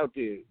stepped out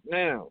there.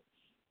 Now,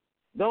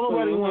 don't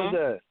nobody want to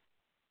die.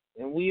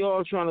 And we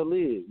all trying to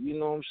live, you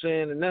know what I'm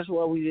saying? And that's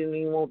why we didn't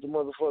even want the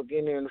motherfucker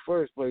in there in the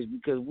first place,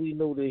 because we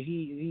knew that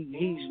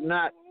he's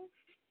not,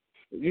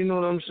 you know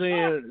what I'm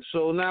saying?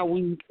 So now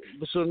we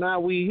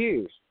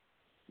here.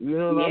 You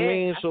know what I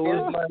mean? So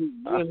it's like,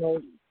 you know,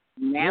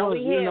 now we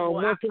here.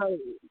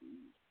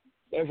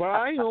 If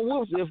I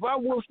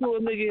whoop to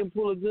a nigga and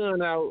pull a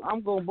gun out, I'm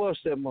gonna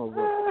bust that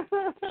motherfucker.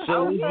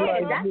 So it's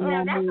like, that's a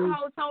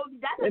whole totally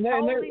different.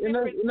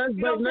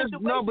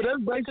 But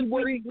that's basically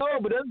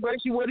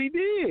what he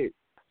did.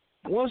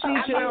 Once he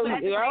tells,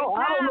 I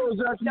don't know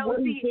exactly what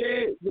he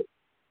said.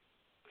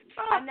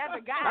 I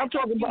never got. I'm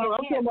talking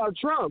about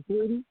Trump,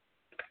 pretty.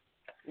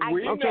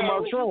 I'm talking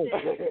about Trump.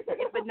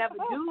 If another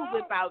dude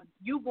whip out,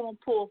 you gonna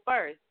pull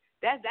first.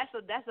 That's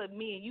a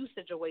me and you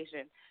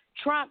situation.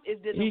 Trump is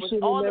dealing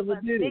with all of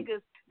us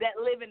niggas that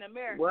live in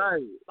America.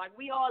 Right. Like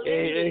we all live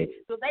here.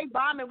 So they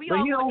bombing, we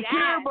all don't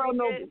care about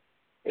no.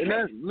 And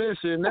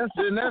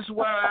that's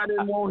why I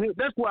didn't want him.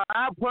 That's why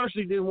I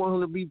personally didn't want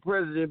him to be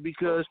president,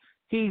 because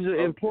he's an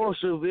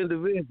impulsive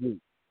individual.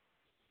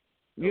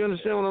 You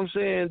understand what I'm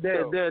saying?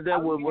 That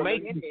would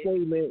make the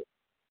statement.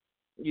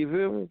 You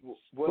feel me?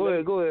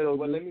 Well, go ahead.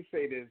 Well, let me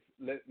say this.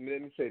 Let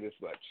me say this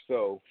much.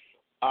 So,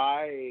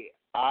 I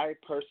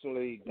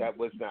personally, that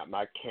was not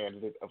my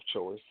candidate of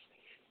choice.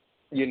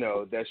 You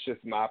know, that's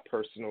just my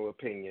personal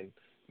opinion.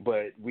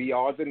 But we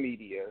are the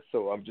media,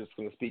 so I'm just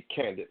going to speak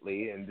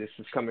candidly, and this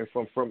is coming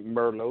from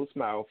Merlot's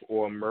mouth,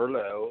 or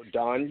Merlot,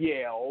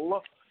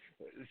 Danielle.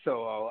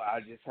 So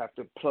I just have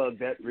to plug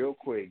that real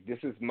quick.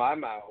 This is my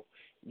mouth.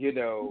 You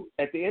know,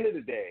 at the end of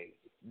the day,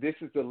 this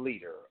is the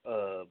leader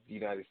of the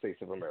United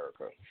States of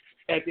America.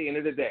 At the end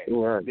of the day,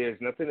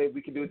 there's nothing that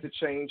we can do to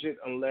change it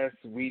unless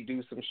we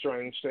do some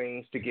strange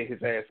things to get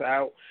his ass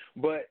out.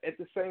 But at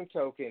the same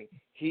token,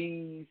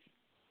 he's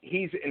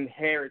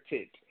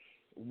inherited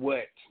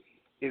what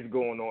is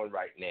going on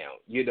right now.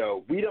 You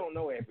know, we don't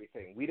know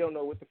everything. We don't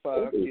know what the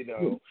fuck, you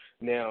know.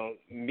 Now,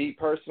 me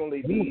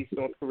personally, these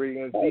North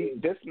Koreans,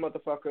 this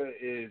motherfucker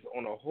is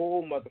on a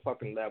whole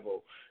motherfucking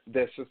level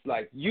that's just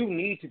like, you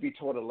need to be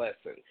taught a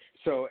lesson.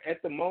 So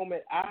at the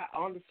moment, I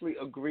honestly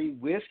agree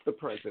with the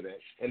president,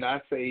 and I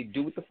say,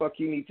 do what the fuck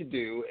you need to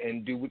do,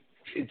 and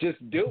just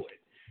do it.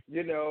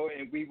 You know,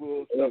 and we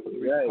will suffer the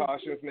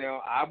repercussions.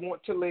 Now, I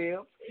want to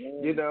live,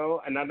 you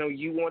know, and I know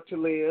you want to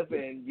live,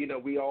 and, you know,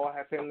 we all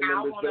have family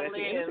members, but at the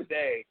end of the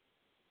day,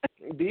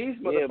 these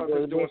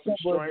motherfuckers doing some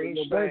strange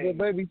things.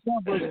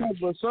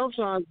 But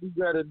sometimes you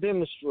got to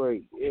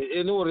demonstrate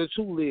in order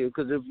to live,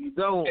 because if you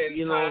don't,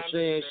 you know what I'm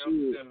saying?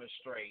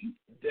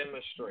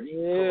 Demonstrate.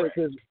 Yeah,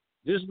 because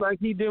just like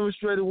he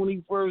demonstrated when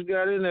he first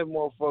got in that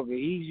motherfucker,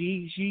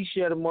 he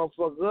shut a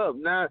motherfucker up.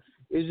 Now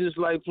it's just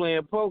like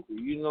playing poker,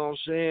 you know what I'm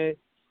saying?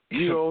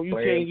 You know, you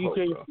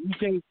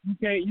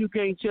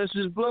can't test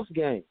his bluff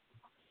game,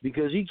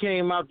 because he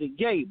came out the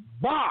gate,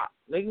 bah,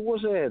 nigga,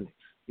 what's that?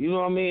 You know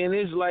what I mean?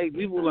 It's like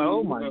people are like,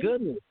 oh my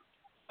goodness,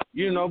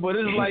 you know. But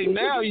it's like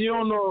now you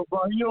don't know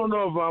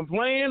if I'm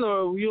playing,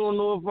 or you don't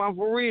know if I'm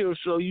for real,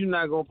 so you're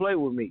not gonna play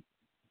with me.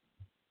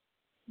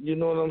 You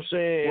know what I'm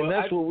saying? Well, and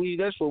that's what we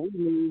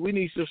need. We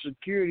need some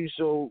security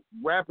so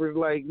rappers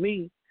like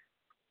me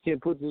can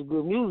put this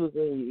good music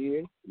in your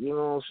ear. You know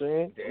what I'm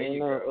saying? And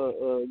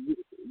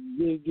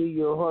give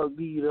you the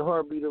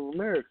heartbeat of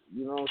America.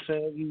 You know what I'm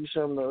saying? Give you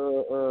something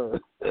to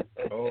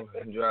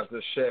drop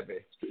the Chevy.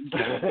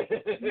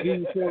 give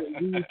you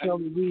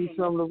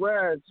something to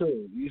ride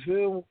to. You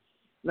feel me?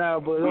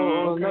 Now, but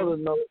on another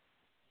note,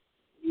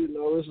 you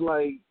know, it's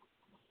like,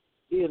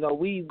 you know,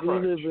 we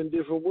live in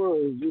different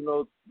worlds. You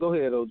know, go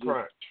ahead, OG.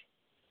 Crunch.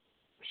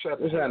 Shut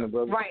What's happening,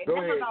 brother? Right. Go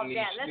ahead, about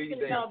that. Let's get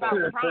to know about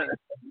Crunch.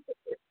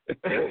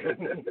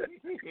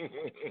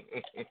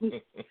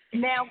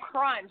 Now,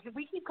 Crunch. If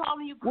we keep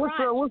calling you Crunch,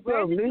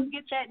 where did you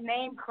get that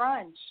name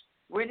Crunch?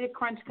 Where did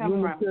Crunch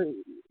come from?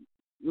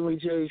 Let me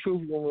tell you the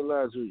truth. I'm going to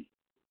lie to you.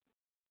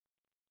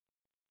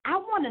 I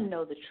want to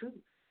know the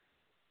truth.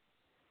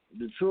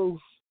 The truth?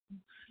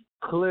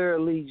 Claire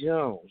Lee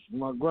Jones,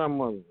 my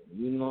grandmother.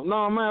 You know,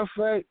 no, matter of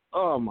fact,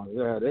 oh my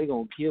God, they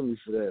gonna kill me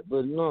for that.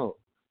 But no,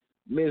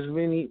 Miss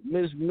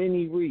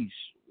Minnie Reese,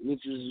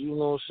 which is, you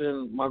know what I'm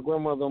saying, my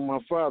grandmother on my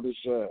father's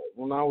side.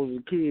 When I was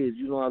a kid,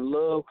 you know, I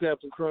loved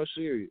Captain Crunch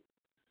cereal,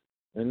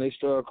 and they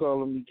started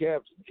calling me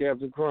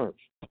Captain Crunch,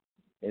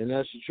 and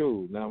that's the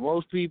truth. Now,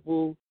 most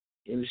people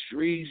in the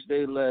streets,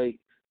 they like,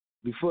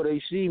 before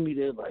they see me,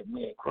 they're like,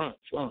 man,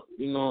 Crunch,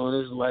 you know, and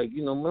it's like,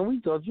 you know, man,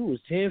 we thought you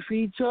was 10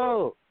 feet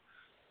tall.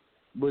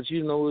 But,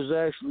 you know, it's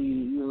actually,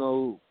 you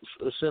know,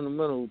 a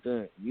sentimental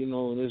thing, you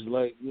know, and it's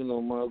like, you know,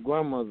 my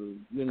grandmother,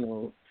 you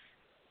know,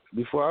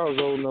 before I was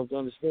old enough to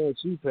understand,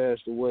 she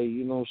passed away,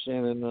 you know what I'm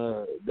saying, and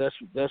that's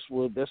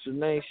the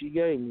name she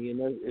gave me,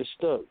 and it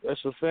stuck.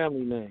 That's a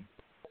family name.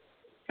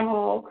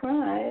 Oh,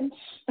 Crunch.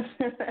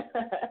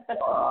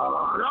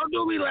 Don't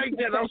do me like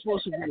that. I'm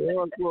supposed to be a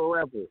hardcore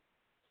rapper.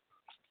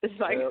 It's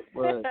like,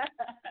 but,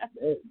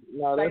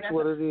 no, that's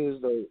what it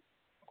is, though.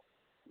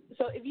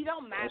 So if you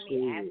don't mind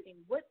me asking,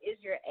 what is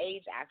your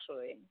age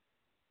actually?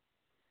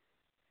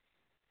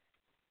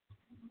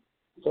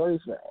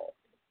 35.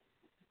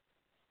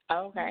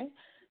 Okay.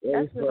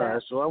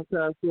 35. So I'm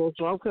kind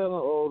of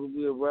old to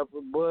be a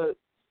rapper, but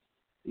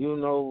I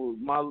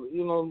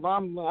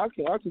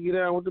can get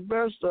down with the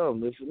best of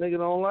them. If a nigga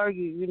don't like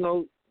it,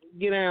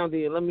 get down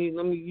there.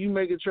 You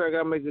make a track,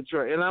 I make a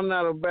track. And I'm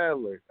not a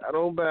battler. I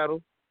don't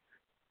battle.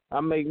 I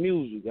make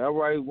music. I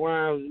write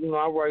rhymes,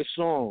 I write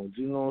songs,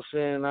 you know what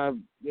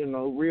I'm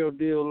saying? Real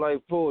deal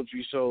life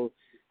poetry. So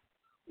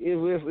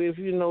if a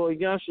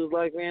youngster's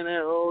like, man,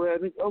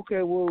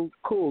 okay, well,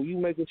 cool. You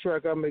make a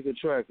track, I make a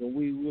track. And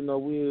we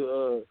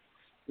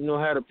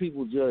how the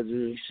people judge it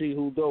and see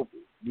who dope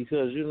it.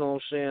 Because, you know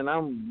what I'm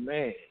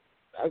saying,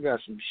 I got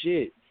some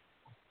shit.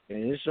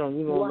 And it's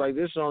on,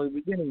 this only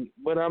beginning.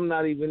 But I'm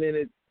not even in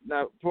it.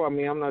 I'm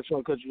not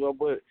trying to cut you off,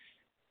 but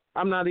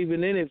I'm not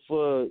even in it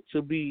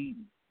to be,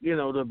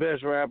 the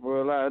best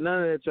rapper alive.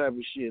 None of that type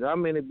of shit.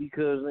 I'm in it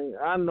because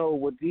I know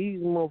what these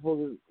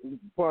motherfuckers,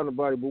 pardon the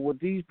body, but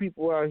what these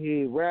people out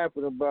here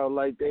rapping about,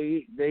 like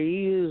they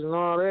is and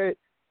all that,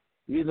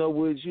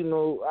 which,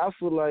 I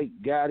feel like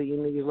Gotti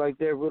and niggas like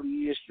that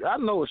really is. I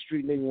know a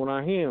street nigga when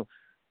I hear him,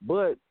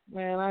 but,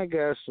 man, I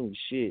got some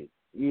shit.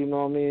 You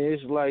know what I mean?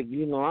 It's like,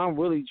 I'm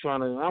really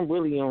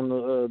on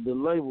the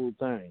label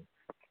thing.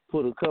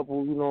 Put a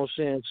couple,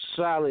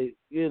 solid,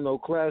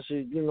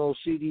 classic,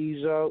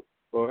 CDs out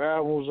or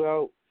albums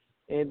out,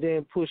 and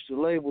then push the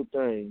label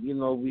thing,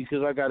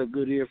 because I got a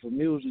good ear for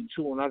music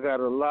too, and I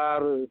got a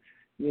lot of,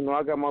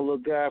 I got my little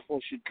guy from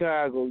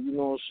Chicago,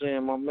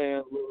 my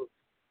man,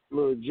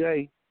 little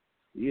J,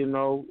 and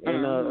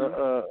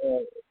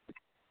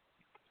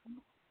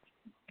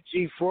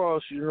G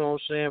Frost,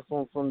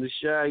 from the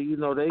Shy,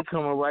 they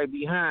coming right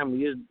behind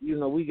me.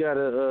 We got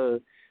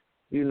a,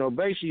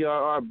 basically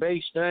our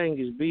base thing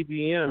is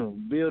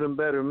BBM, Building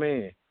Better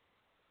Man.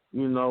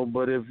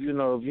 But if you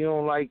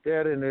don't like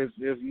that, and if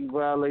you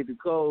violate the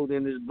code,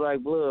 then it's black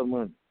blood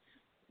money.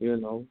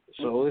 So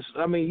it's,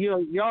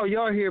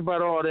 y'all hear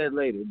about all that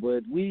later.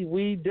 But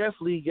we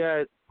definitely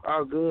got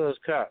our guns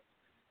cocked,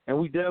 and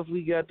we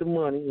definitely got the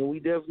money, and we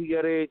definitely got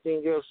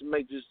everything else to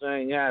make this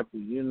thing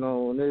happy. And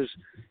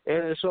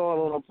it's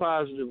all on a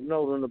positive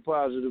note and a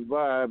positive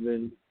vibe.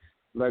 And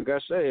like I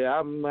say,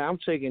 I'm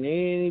taking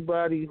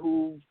anybody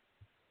who,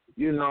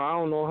 I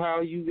don't know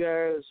how you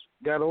guys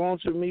got on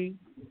to me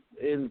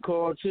and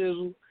called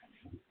Tizzle,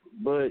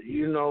 but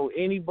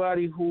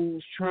anybody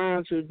who's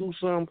trying to do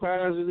something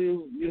positive,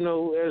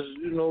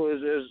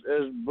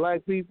 as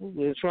black people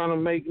and trying to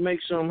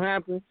make something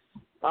happen,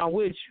 I'm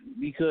with you.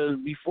 Because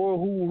before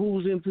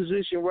who's in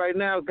position right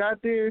now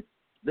got there,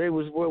 they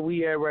was where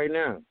we at right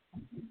now.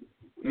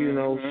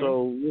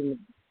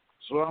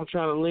 So I'm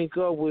trying to link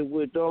up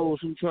with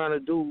those who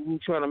trying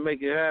to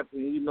make it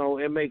happen,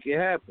 and make it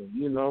happen.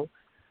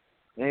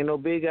 Ain't no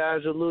big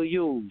eyes or little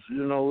U's.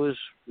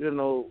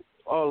 It's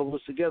all of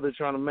us together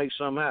trying to make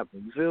something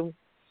happen. You feel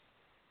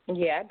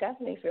me? Yeah, I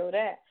definitely feel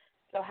that.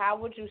 So how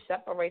would you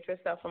separate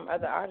yourself from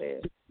other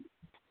artists?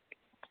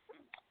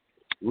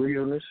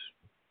 Realness,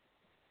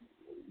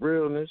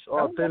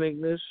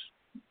 authenticness.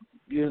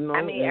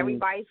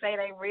 Everybody say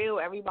they real.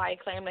 Everybody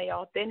claim they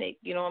authentic.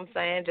 You know what I'm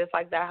saying? Just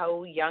like that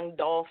whole Young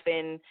Dolph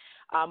and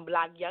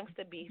Black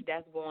Youngster beef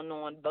that's going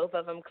on. Both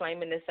of them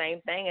claiming the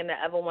same thing, and the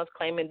other one's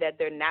claiming that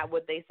they're not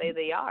what they say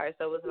they are.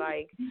 So it's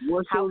like,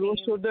 what's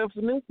your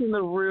definition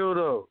of real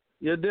though?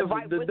 The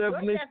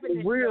definition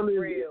of real is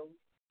real?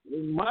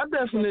 My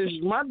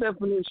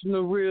definition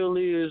of real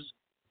is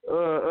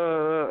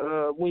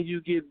when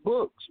you get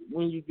booked,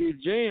 when you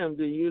get jammed,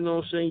 and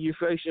you're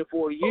facing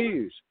 40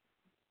 years.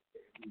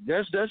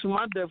 That's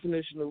my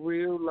definition of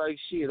real. Like,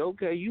 shit,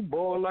 okay, you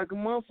ball like a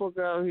motherfucker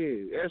out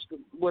here.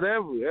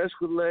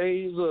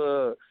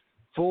 Escalades,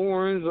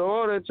 foreigns,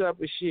 all that type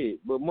of shit.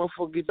 But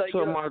motherfucker get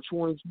talking about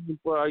 20,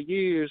 25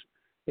 years,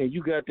 and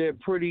you got that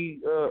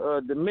pretty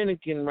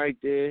Dominican right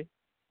there,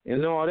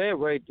 and all that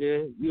right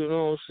there. You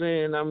know what I'm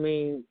saying?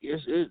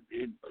 It's at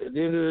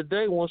the end of the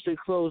day, once they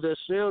close that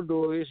cell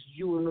door, it's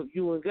you and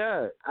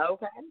God.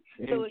 Okay.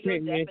 So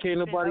can't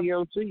nobody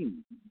else see you.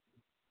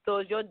 So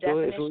is your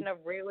definition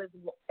of real is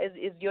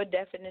your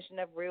definition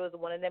of real is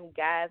one of them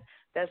guys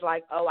that's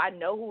like, oh, I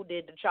know who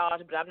did the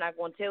charge, but I'm not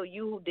going to tell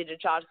you who did the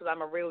charge because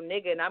I'm a real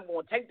nigga, and I'm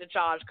going to take the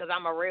charge because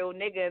I'm a real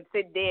nigga and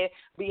sit there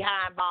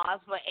behind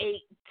bars for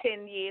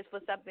 8-10 years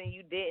for something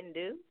you didn't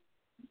do?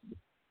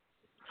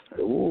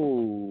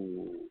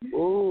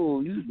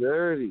 Ooh, you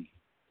dirty.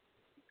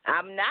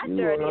 I'm not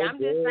dirty. I'm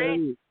just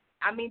saying.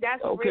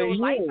 That's real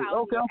life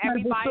out here.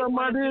 Everybody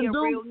wants to be a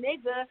real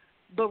nigga.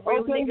 But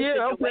real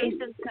nigga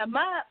situations come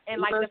up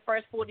in like the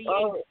first 40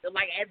 years.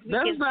 Like as we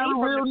that's can not see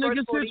a real from the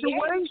nigga first 40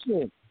 situation.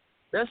 Years.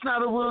 That's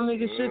not a real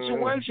nigga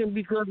situation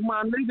because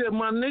my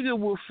nigga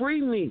will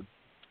free me.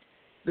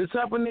 The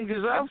type of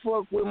niggas I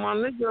fuck with, my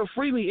nigga will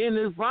free me. And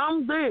if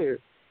I'm there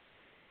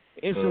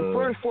and some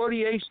first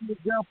 48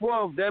 shit jump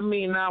off, that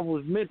mean I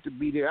was meant to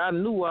be there. I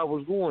knew I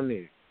was going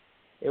there.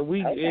 And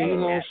and you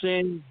know what I'm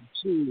saying?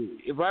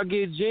 If I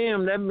get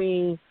jammed, that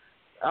means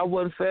I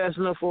wasn't fast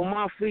enough on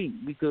my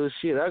feet because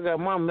shit, I got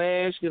my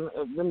mask and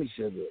let me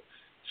say that.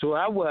 So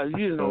I was,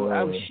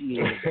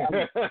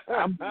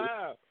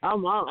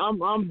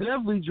 I'm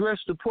definitely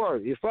dressed the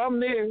part. If I'm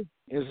there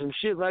and some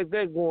shit like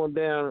that going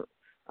down,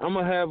 I'm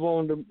gonna have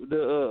on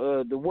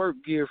the work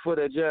gear for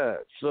that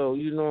job. So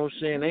you know what I'm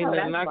saying? Ain't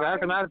nothing.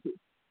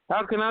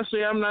 How can I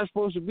say I'm not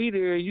supposed to be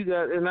there?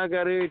 And I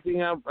got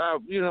everything. I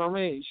you know what I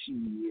mean?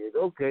 Shit,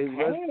 okay,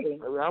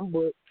 I'm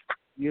booked.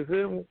 You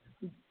feel me?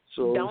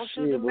 So don't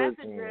shoot the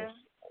messenger.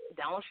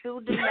 Don't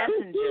shoot the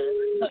messenger.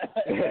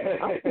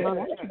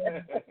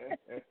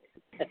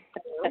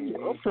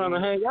 I'm trying to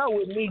hang out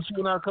with Nietzsche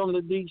when I come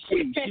to DC.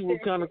 See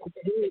what kind of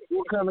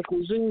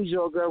cuisines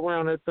y'all got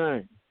around that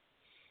thing.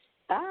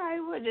 All right,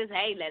 well, just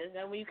let us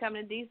know when you come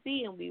to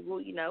DC, and we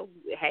will,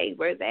 hey,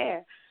 we're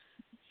there.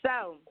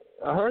 So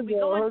I heard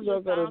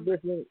y'all got a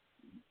different.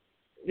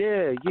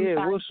 Yeah.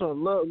 What's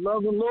on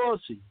love and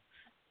loyalty?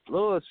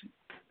 Love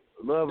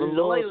and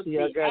loyalty.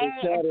 I got it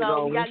tatted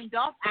on me.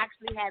 Dolph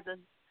actually has a.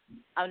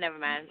 Oh, never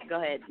mind. Go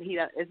ahead.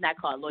 It's not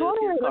called loyalty.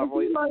 It's called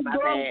royalty. My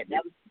bad.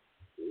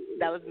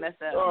 That was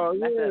messed up. Oh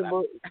yeah,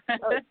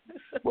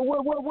 but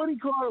what do you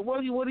call it?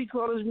 What do you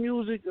call his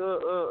music?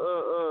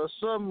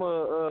 Some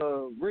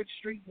Rich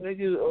Street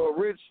niggas or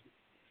Rich.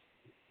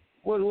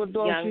 What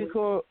dog he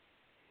called?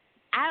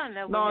 I don't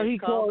know. No, he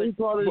called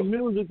his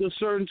music a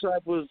certain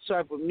type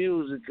of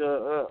music.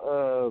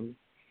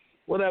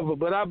 Whatever.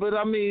 But I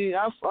mean,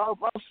 I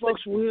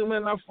fucks with him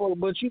and I fuck.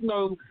 But he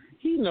know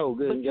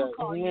good.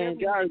 Gotti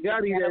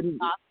that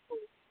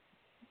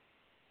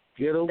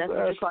ghetto. That's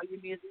what you call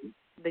your music.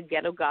 The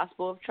Ghetto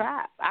Gospel of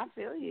Trap. I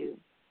feel you.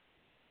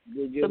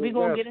 So we're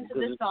going to get into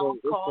this song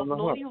called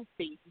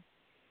Loyalty.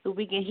 So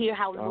we can hear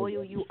how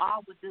loyal you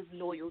are with this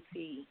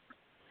loyalty.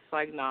 It's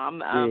like, no,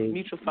 I'm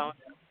mutual phone.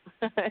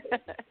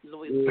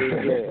 Loyalty.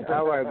 Yeah.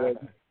 All right, baby.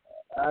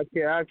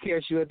 I'll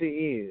catch you at the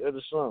end of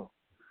the song.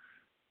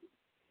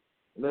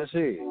 Let's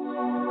hear it.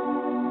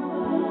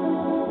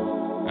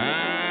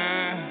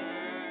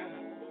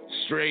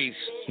 Streets,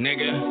 nigga.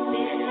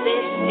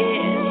 This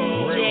is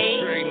real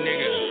straight,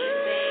 nigga.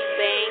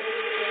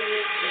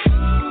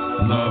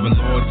 Love and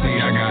loyalty,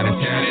 I got it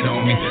tatted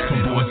on me.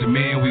 From boys to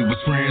men, we was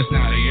friends,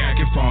 now they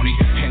acting phony.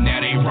 And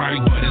that ain't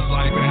right, but it's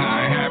life and how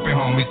it happened,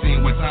 homie.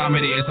 Seen what time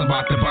it is, I'm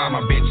about to buy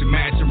my bitch a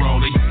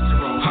matrimony.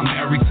 I'm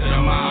married to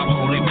the mob,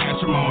 holy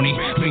matrimony.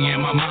 Me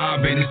and my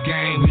mob in this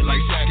game, we like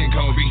Shaq and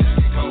Kobe.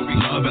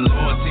 Love and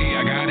loyalty,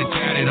 I got it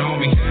tatted on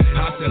me.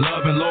 I said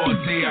love and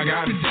loyalty, I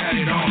got it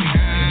tatted on me.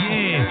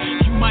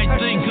 Yeah, you might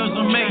think cause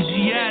I'm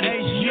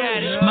Asiatic,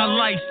 my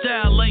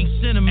lifestyle ain't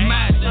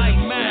cinematic.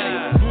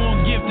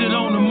 Born gifted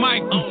on the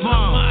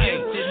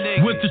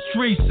microphone, with the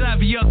street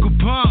savvy Uncle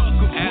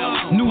Pump.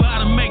 Knew how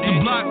to make the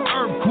block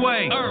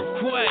earthquake,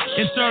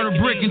 and turn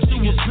a brick into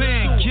a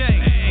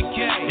pancake.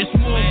 It's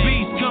more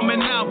beats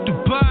coming out the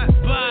pot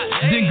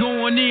than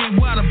going in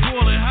while the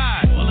boiling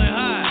hot.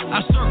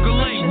 I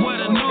circulate where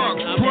the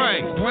narcs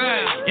pray,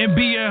 and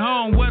be at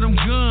home where them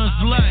guns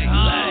lay.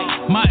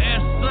 My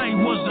essay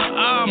was an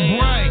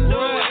ombre,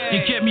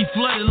 it kept me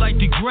flooded like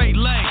the Great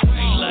Lakes.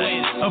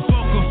 A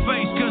poker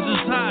face cause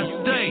it's high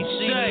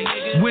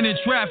stakes, winning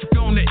traffic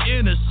on the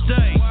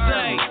interstate,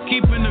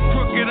 keeping the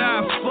crooked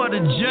eye for the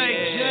J,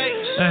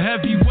 a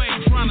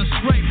heavyweight trying to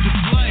scrape the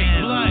plate.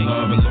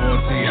 Love and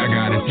loyalty, I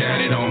got it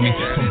tatted on me.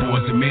 From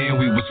boys to men,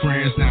 we was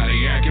friends, now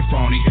they acting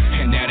phony.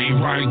 And that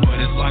ain't right, but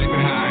it's life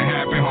and how it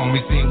happened,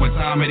 homie. Seen what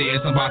time it is,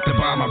 I'm about to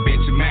buy my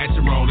bitch a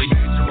matrimony.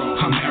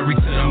 I'm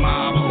married to the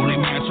mob, holy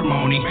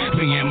matrimony.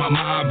 Me and my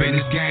mob in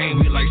this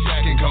game, we like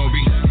Shaq and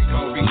Kobe.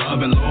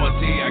 Love and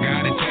loyalty, I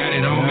got it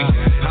tatted on me.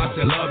 I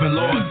said love and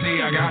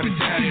loyalty, I got it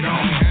tatted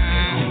on me.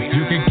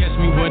 You can catch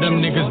me where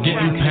them niggas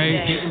getting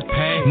paid.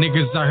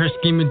 Niggas out here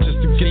scheming just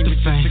to get the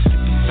fame.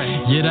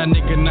 Yeah, that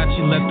nigga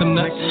Nachi let them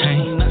nuts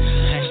hang.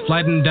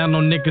 Sliding down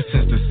on niggas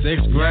since the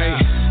 6th grade.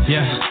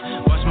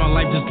 Yeah, watch my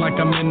life just like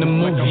I'm in the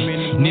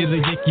movie.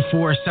 Neither Yicky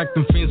for a sack,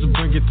 them fiends will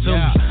bring it to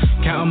me.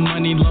 Counting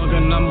money,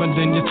 longer number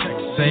than your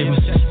text savings.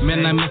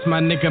 Man, I miss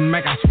my nigga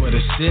Mac, I swear to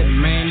shit,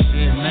 man.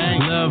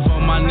 Love all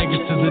my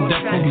niggas to the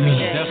death of me.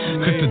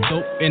 Cook the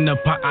dope in the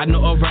pot, I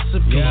know a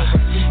recipe.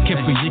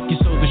 Kept for Yicky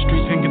so the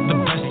streets can get the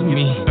best of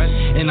me.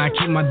 And I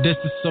keep my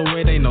distance so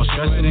it ain't no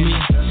stressing me.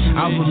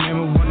 I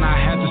remember when I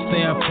had to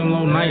stay up on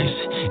low nights.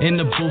 In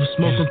the booth,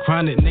 smoking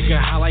chronic, nigga,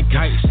 high like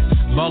kites.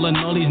 Ballin'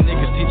 all these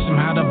niggas, teach them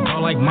how to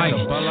ball like Mike.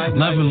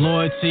 Love and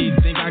loyalty,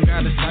 think I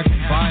gotta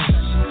sacrifice.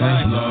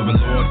 Love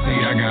and loyalty,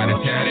 I got it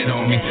tatted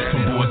on me.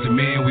 From boys to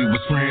men, we was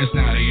friends,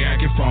 now they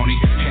acting phony.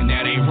 And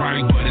that ain't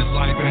right, but it's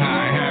life and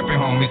how it happened,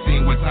 homie.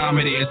 Seen what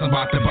time it is, I'm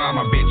about to buy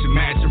my bitch a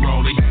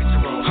matrimony.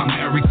 I'm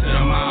married to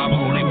the mob,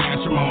 holy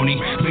matrimony.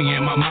 Me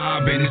and my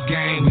mob in this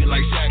game, we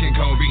like Shaq and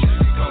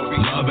Kobe.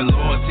 Love and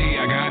loyalty,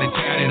 I got it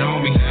tatted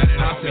on me.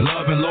 I said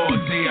love and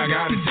loyalty, I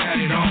got it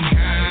tatted on me.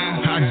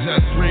 I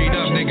just read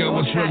up, nigga,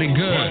 what's really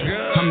good.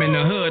 I'm in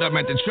the hood, I'm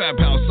at the trap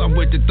house, I'm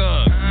with the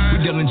thugs.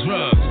 We dealing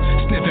drugs,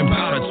 Sniffing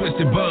powder,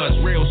 twisted buzz,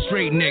 real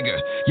street nigga.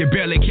 You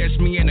barely catch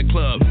me in the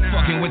club.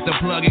 Fucking with the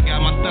plug, it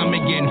got my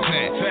stomach getting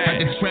fat. Had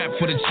to trap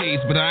for the cheese,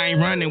 but I ain't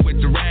running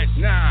with the rats.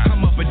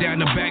 I'm up and down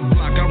the back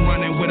block, I'm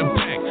running with a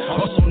pack.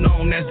 Also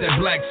known as that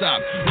black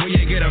top, where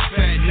you get a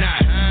fat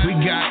knot. We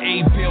got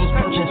 8 pills,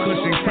 purple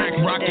cushion, crack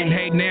rockin',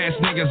 hatin' ass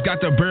niggas.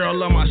 Got the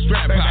barrel on my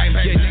strap high.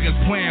 Yeah, niggas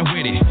playing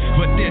with it,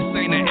 but this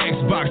ain't an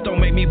Xbox. Don't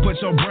make me put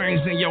your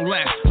brains in your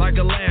lap like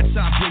a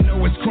laptop. You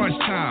know it's crunch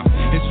time.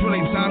 It's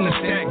really time to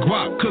stack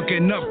guap.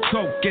 Cooking up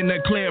coke in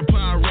the clear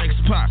Pyrex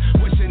pot.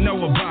 What you know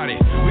about it?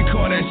 We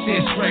call that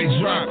shit straight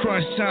drop.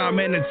 Crunch time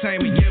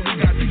entertainment. Yeah, we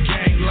got the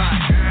gang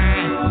locked.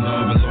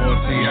 Love and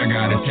loyalty, I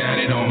got it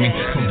tatted on me.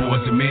 From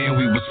boys to men,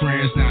 we was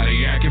friends, now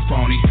they acting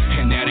phony.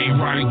 And that ain't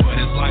right, but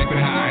it's life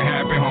and how it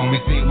happen, homie.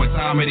 See what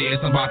time it is,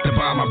 I'm about to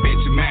buy my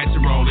bitch a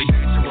matrimony.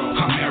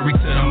 I'm married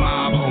to the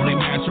mob, holy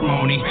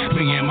matrimony.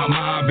 Me and my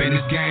mob in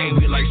this game,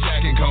 we like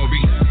Shaq and Kobe.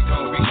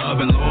 Love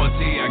and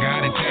loyalty, I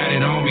got it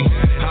tatted on me.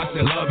 I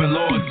said love and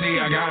loyalty,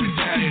 I got it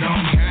tatted on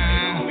me.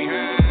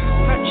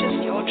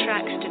 Purchase your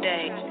tracks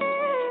today.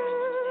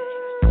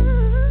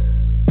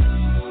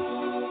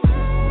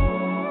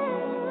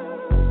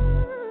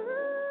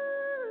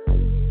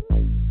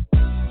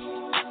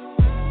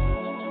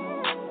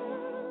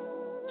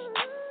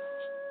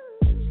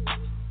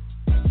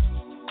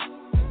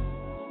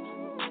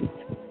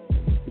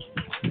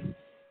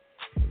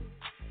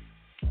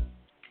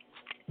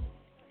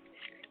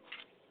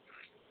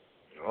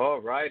 All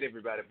right,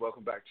 everybody.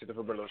 Welcome back to the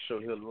Vermillo Show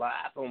here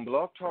live on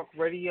Blog Talk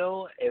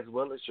Radio, as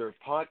well as your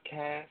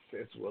podcast,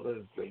 as well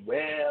as the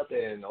web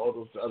and all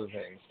those other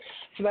things.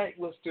 Tonight,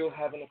 we're still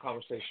having a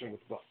conversation with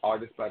an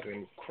artist by the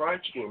name of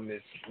Crunch, where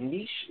Miss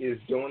Niche is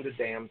doing the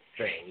damn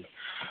thing.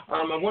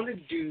 I wanted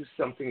to do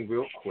something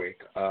real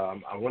quick.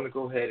 I want to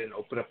go ahead and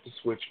open up the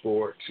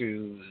switchboard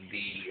to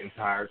the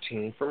entire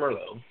team from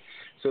Merlot.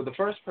 So the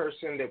first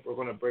person that we're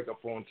going to break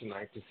up on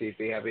tonight to see if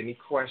they have any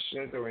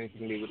questions or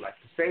anything they would like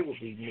to say will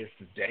be Miss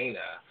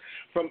Dana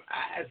from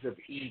Eyes of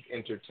Eve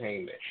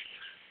Entertainment.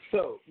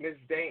 So, Miss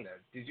Dana,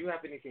 did you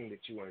have anything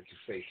that you wanted to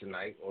say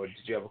tonight, or did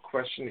you have a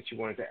question that you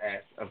wanted to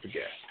ask of the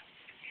guest?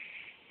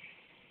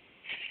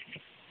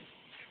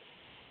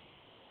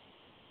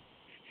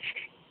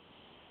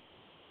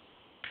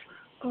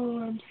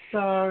 Oh, I'm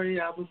sorry.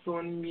 I was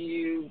on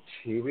mute.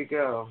 Here we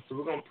go. So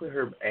we're going to put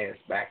her ass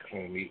back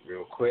on mute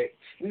real quick.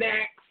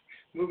 Next,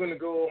 we're going to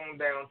go on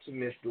down to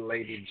Miss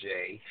Lady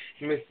J.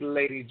 Miss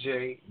Lady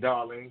J,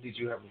 darling, did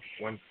you have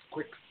one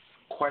quick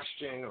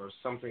question or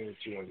something that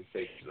you wanted to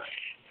say tonight?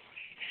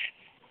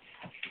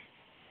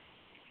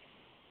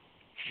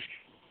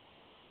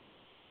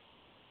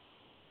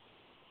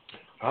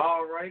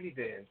 All righty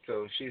then.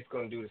 So she's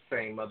going to do the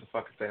same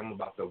motherfucker thing. I'm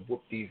about to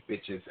whoop these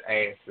bitches'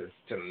 asses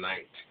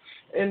tonight.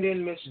 And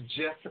then Miss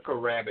Jessica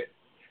Rabbit,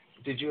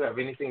 did you have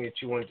anything that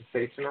you wanted to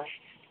say tonight?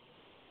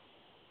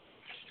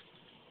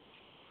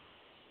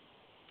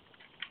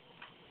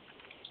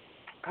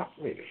 Oh,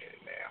 wait a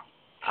minute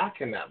now. I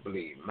cannot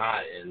believe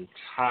my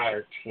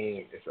entire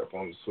team is up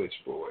on the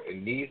switchboard,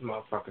 and these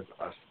motherfuckers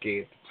are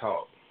scared to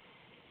talk.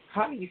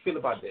 How do you feel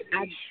about that,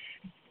 Ish?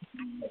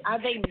 Are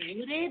they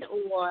muted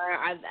or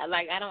I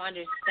don't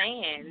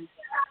understand.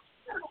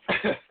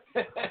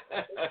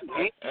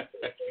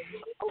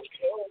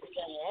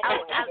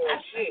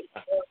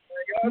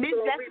 Miss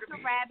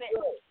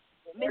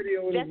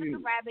Jessica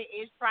Rabbit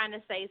is trying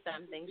to say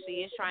something. She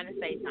is trying to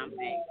say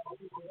something.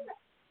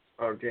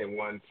 Okay,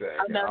 one second.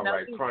 Oh, no, all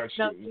right, Crunch.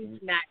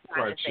 she's not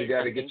trying Crunch, to say you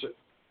got to something. get your.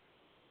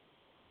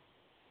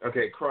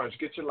 Okay, Crunch,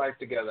 get your life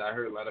together. I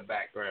heard a lot of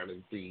background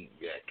and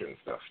feedback and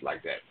stuff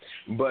like that.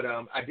 But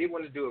I did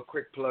want to do a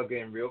quick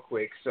plug-in real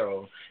quick.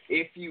 So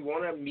if you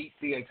want to meet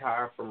the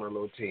entire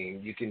Merlot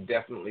team, you can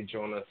definitely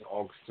join us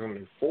August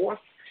 24th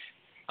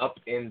up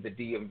in the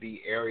DMV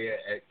area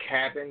at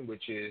Cabin,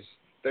 which is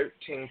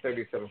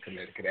 1337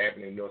 Connecticut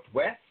Avenue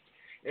Northwest,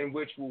 in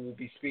which we will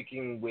be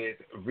speaking with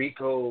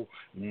Rico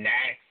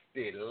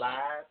Nasty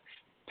Live,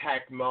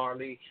 Pac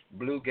Marley,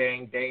 Blue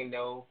Gang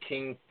Dano,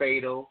 King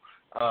Fatal.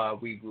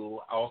 We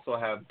will also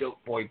have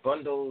Dope Boy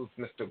Bundles,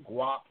 Mr.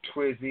 Guap,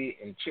 Twizzy,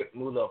 and Chip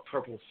Mula of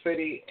Purple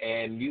City,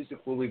 and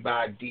music will be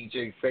by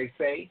DJ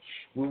Say.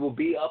 We will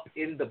be up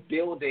in the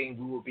building.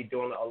 We will be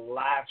doing a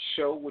live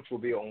show, which will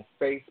be on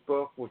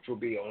Facebook, which will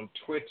be on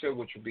Twitter,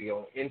 which will be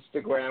on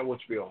Instagram,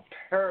 which will be on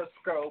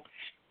Periscope.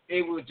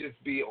 It will just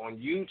be on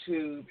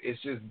YouTube.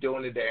 It's just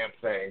doing the damn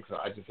thing, so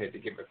I just had to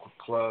give it a quick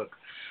plug.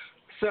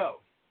 So,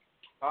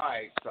 all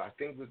right, so I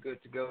think we're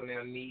good to go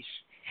now, Niche.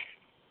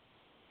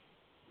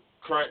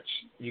 Crunch,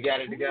 you got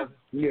it together?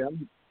 Yeah,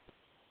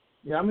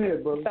 I'm here,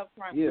 brother. So,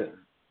 Crunch, yeah.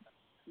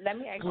 let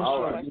me ask you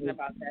a question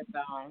about that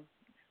song.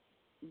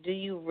 Do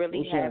you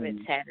really have it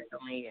tatted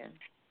on you?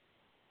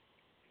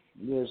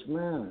 Yes,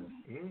 ma'am.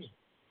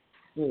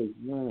 Yes,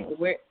 ma'am.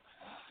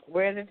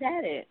 Where's it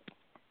tatted?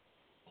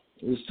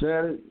 It's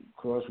tatted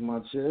across my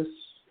chest.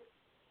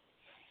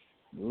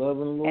 Love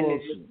and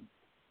loyalty.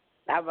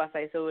 I was about to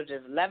say, so it's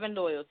just love and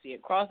loyalty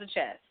across the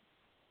chest.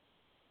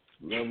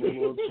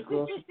 Level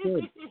across the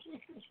country.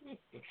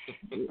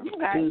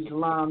 Okay.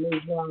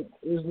 Islamism.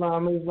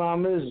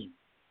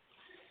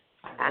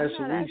 That's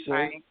what we say.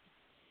 Right.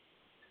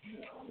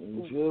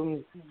 You feel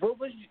me?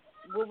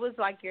 What was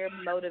like your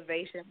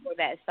motivation for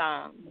that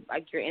song?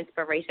 Like your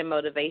inspiration,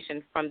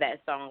 motivation from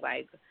that song?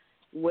 Like,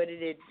 what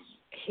did it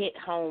hit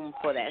home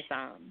for that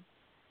song?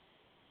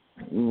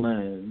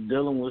 Man,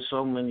 dealing with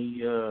so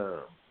many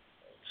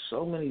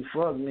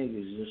fuck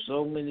niggas and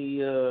so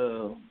many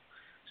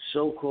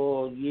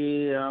so-called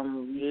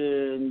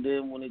and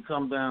then when it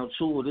come down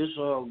to it, it's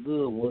all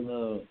good. When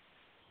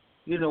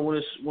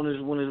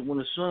when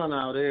the sun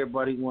out,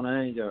 everybody wanna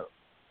hang out.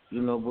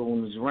 But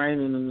when it's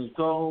raining and it's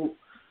cold,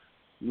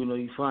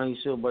 you find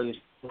yourself by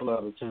yourself a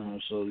lot of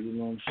times. So, you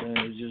know what I'm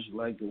saying? It's just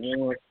like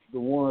the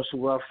ones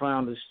who I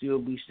found to still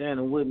be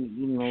standing with me,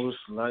 it's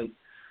like,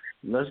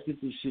 let's get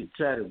this shit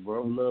tatted,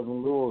 bro. Love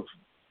and loyalty.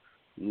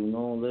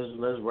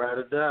 Let's ride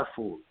or die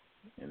for it.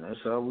 And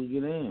that's how we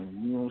get in.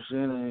 You know what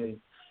I'm saying?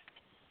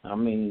 I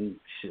mean,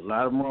 shit, a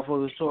lot of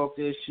motherfuckers talk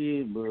that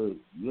shit, but,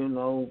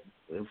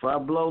 if I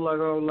blow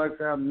like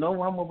I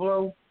know I'm going to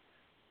blow,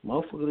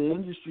 motherfucker, the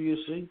industry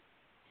will see.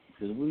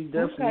 Because we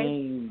definitely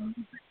ain't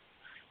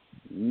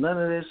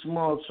none of that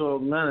small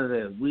talk, none of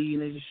that. We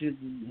niggas should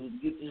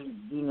get this,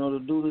 to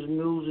do this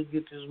music,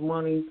 get this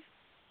money,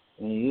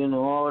 and,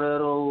 all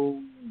that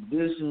old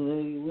this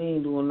and we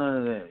ain't doing none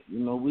of that.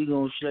 We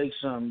gonna shake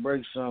something,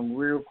 break something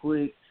real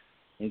quick,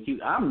 and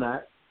keep. I'm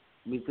not,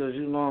 because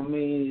you know what I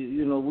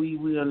mean.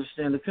 We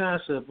understand the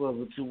concept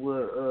of it to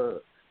where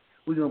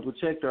we gonna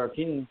protect our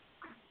king.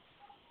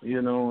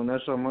 And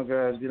that's how my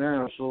guys get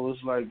down. So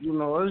it's like,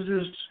 it's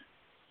just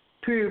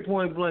period,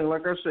 point blank.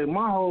 Like I say,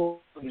 my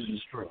whole thing is the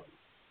struggle,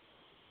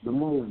 the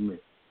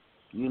movement.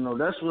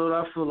 That's what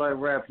I feel like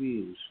rap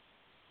is.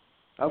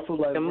 I feel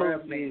like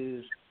rap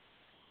is.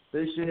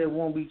 They said it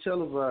won't be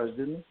televised,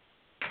 didn't it?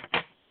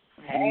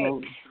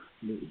 Hey.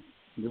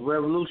 The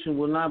revolution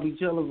will not be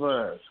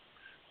televised.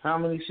 How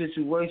many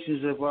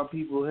situations have our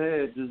people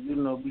had to,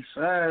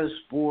 besides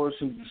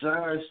sports and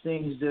besides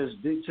things that's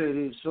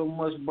dictated so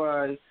much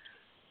by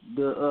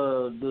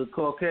the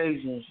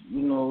Caucasians,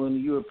 and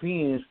the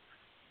Europeans,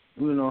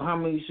 how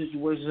many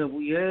situations have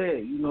we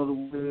had,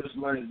 where it's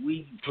like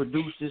we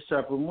produce this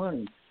type of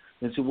money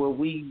and to where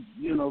we,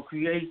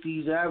 create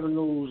these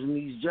avenues and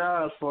these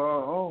jobs for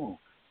our own.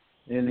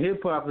 And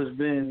hip-hop has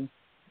been,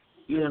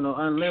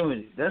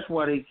 unlimited. That's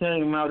why they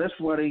came out. That's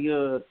why they,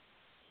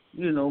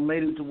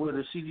 made it to where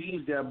the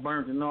CDs got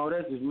burnt and all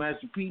that, because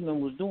Master P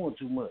was doing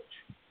too much.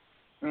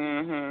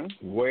 Mm-hmm.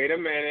 Wait a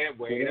minute now.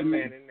 Wait a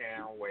minute.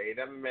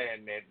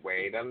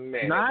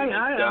 No,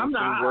 I'm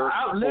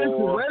not.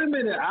 Listen, wait a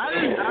minute. I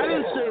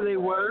didn't say they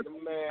were.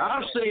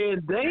 I'm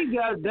saying they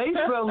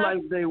felt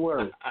like they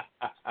were.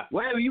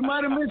 Wait, you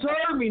might have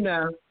misheard me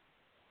now.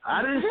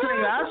 I didn't say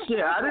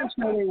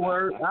they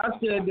were. I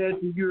said that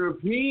the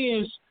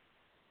Europeans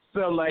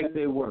felt like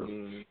they were.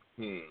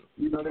 Mm-hmm.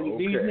 These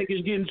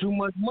niggas getting too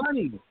much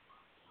money.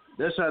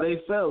 That's how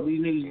they felt.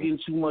 These niggas getting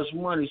too much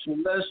money. So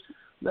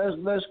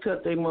let's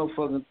cut their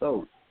motherfucking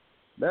throat.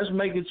 Let's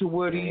make it to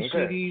where these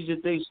CDs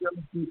that they sell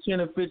for $10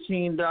 or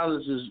 $15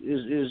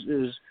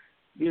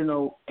 is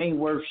ain't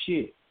worth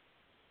shit.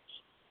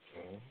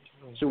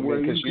 So where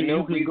you can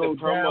go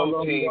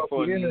promo team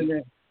for the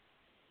internet.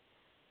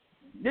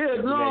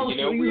 Yeah, no,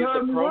 you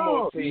heard me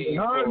wrong.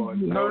 You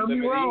heard me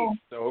wrong.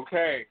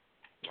 Okay.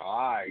 All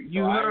right.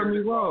 You heard me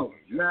wrong.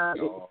 Now,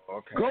 go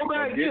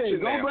back.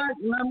 Go back.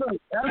 Now,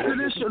 look, after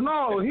this, hear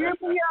me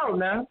out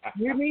now.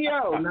 Hear me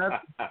out.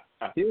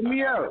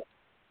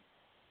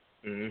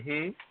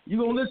 Mm-hmm. You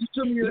gonna listen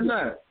to me or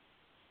not?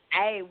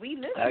 Hey, we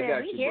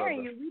listening. We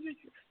hearing brother. you.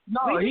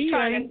 No, we he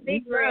trying ain't. to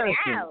figure it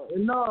out.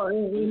 No,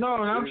 and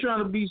I'm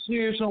trying to be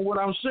serious on what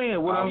I'm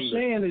saying. What I'm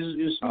saying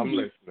is I'm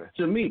listening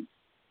to me.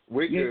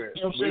 We good. You know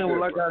what I'm saying? Good,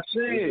 like bro. I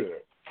said,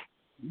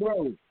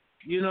 bro,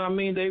 you know what I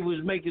mean? They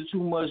was making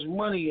too much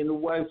money, and the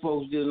white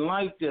folks didn't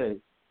like that.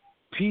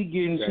 P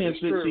getting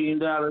 $10,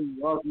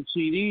 $15 off the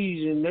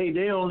CDs, and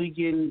they only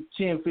getting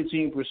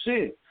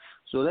 10-15%.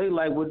 So they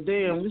like, well,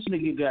 damn, this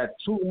nigga got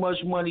too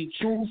much money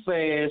too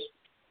fast.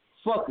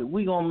 Fuck it,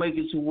 we gonna make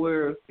it to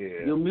where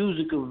your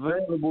music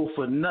available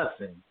for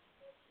nothing.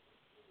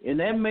 And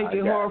that make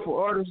it hard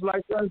for artists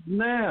like us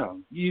now.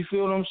 You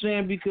feel what I'm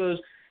saying? Because,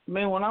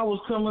 man, when I was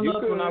coming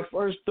up, when I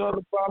first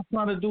started about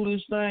trying to do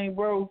this thing,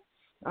 bro,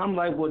 I'm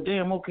like, well,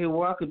 damn, okay,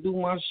 well, I could do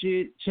my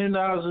shit, $10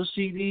 a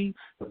CD.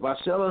 If I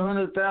sell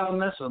 100,000,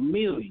 that's $1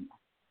 million.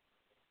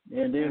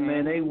 And then,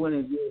 man, they went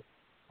and just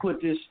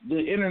put the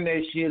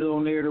internet shit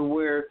on there to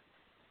where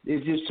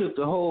it just took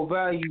the whole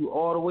value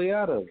all the way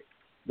out of it.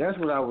 That's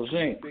what I was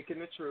saying. Speaking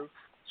the truth.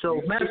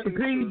 So, Master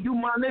P, you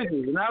my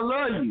nigga, and I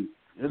love you.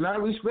 And I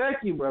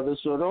respect you, brother,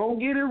 so don't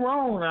get it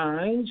wrong now.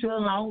 I ain't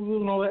telling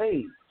you,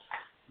 hey,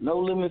 no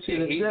limit to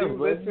the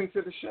devil. He listen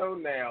to the show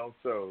now,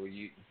 so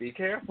you be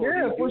careful.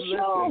 Yeah, for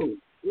sure.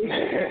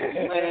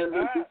 Man,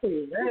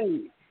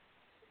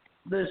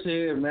 listen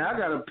here, man. I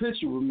got a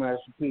picture with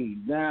Master P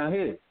down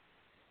here.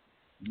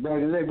 Back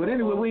in the day. But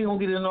anyway, we ain't gonna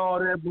get into all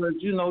that.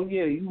 But you know,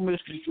 yeah, you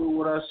misconstrued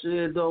what I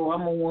said though.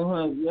 I'm a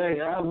 100.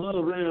 Hey, I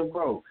love it,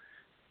 bro.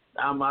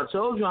 I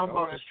told you I'm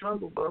about to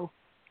struggle, bro.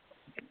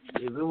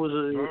 If it was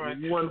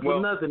if it wasn't for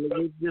nothing,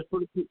 it just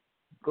put it.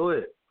 Go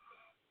ahead.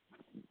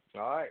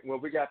 All right. Well,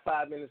 we got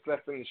 5 minutes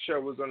left in the show.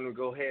 We're going to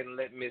go ahead and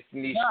let Miss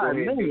Niche go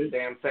ahead and do the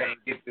damn thing,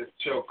 get this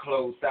show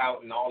closed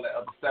out and all that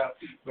other stuff.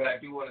 But I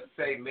do want to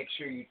say, make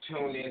sure you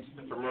tune in to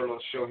the Vermerlo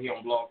Show here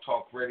on Blog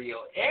Talk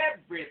Radio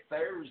every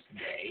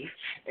Thursday.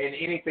 And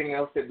anything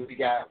else that we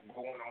got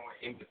going on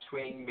in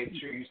between, make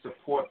sure you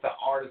support the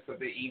artist of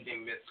the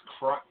evening, Miss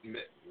Crunch.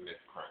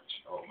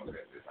 Oh, my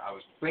goodness. I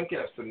was thinking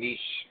of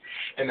Sanish,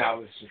 and I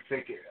was just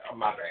thinking, oh,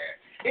 my bad.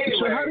 Anyway,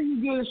 so how do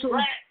you get it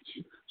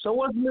so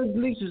what's Miss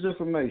Leach's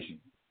information?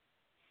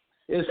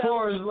 As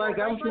far as like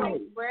I'm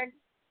saying,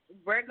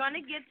 we're gonna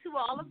get to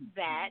all of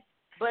that,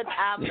 but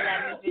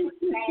let me just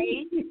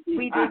say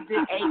we just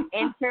did an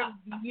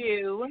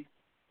interview.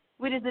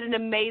 We just did an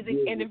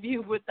amazing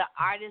interview with the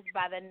artist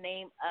by the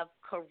name of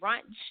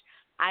Crunch.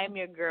 I am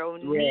your girl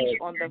Niche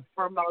on the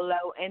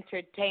Vermerlo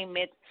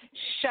Entertainment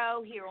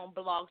Show here on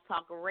Blog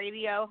Talk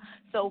Radio.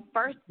 So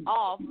first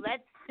off,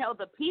 let's tell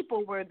the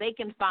people where they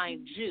can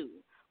find you.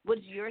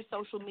 What's your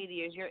social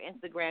medias, your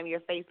Instagram,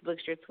 your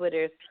Facebooks, your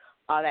Twitters,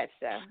 all that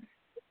stuff?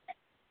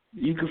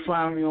 You can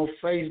find me on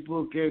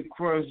Facebook at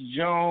Crunch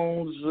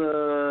Jones.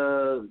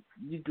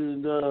 You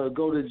can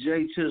go to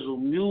J Tizzle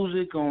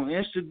Muzic on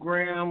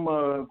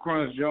Instagram,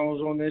 Crunch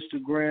Jones on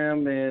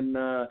Instagram. And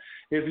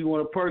if you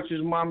want to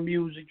purchase my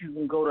music, you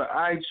can go to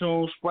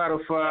iTunes,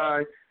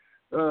 Spotify,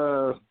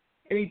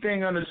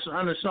 anything under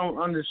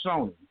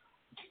Sony.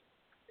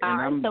 All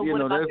right, so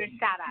what about your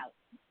shout-out?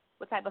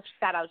 What type of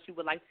shout-outs you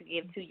would like to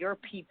give to your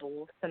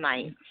people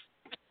tonight?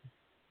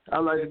 I'd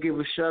like to give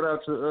a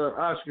shout-out to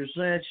Oscar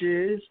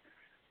Sanchez.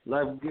 I'd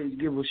like to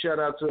give a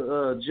shout-out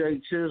to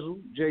J Tizzle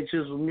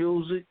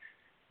Muzic.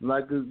 I'd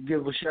like to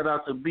give a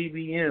shout-out to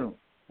BBM,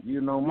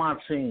 my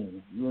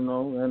team,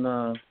 And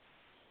I'd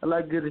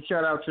like to give a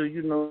shout-out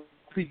to,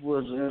 people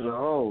as a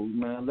whole,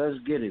 man. Let's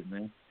get it,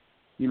 man.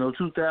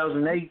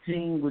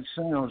 2018, which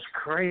sounds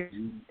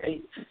crazy,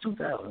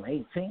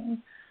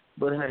 2018?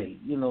 But hey,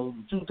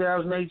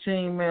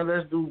 2018, man,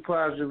 let's do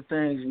positive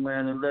things,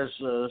 man, and let's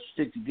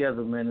stick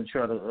together, man, and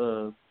try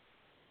to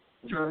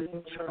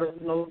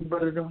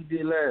better than we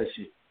did last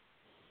year.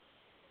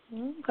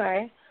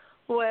 Okay.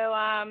 Well,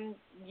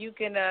 you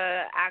can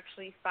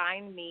actually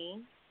find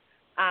me.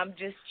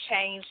 Just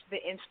change the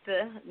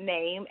Insta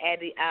name at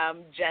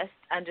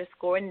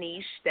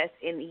just_niche. That's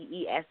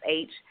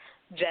NEESH,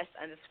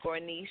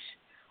 just_niche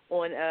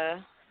on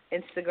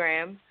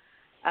Instagram.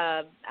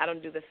 I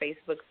don't do the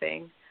Facebook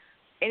thing.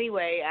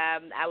 Anyway,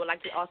 I would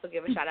like to also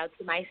give a shout-out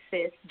to my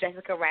sis,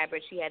 Jessica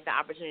Rabbit. She had the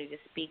opportunity to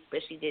speak,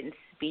 but she didn't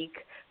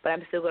speak. But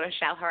I'm still going to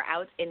shout her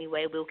out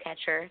anyway. We'll catch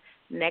her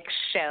next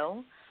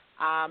show.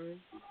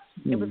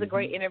 It was a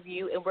great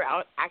interview, and we're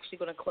actually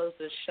going to close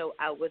the show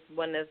out with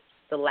one of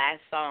the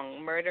last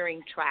songs,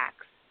 Murdering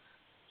Tracks.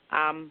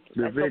 I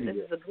hope this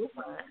is a good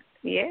one.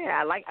 Yeah,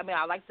 I like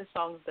the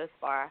songs thus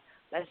far.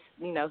 Let's,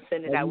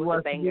 send it out with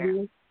a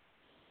banger.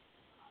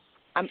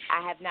 I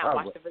have not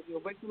watched the video.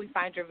 Where can we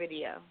find your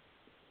video?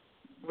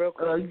 Real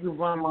quick. You can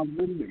find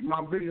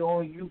my video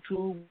on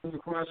YouTube, the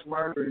Crunch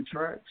Murdering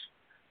Tracks.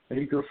 And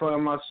you can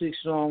find my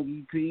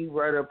 6-song EP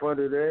right up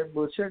under there.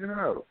 But check it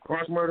out.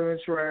 Crunch Murdering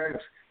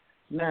Tracks.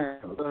 Now,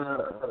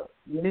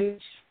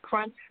 Niche.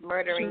 Crunch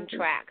Murdering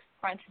Tracks.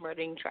 Crunch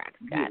Murdering Tracks.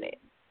 Got it.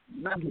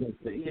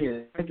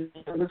 Yeah.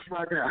 Let's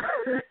rock out.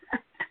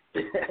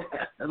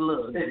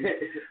 Look.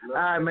 All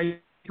right, man.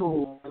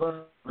 Cool.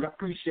 I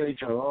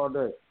appreciate y'all all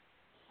day.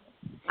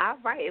 All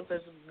right. It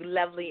was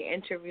lovely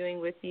interviewing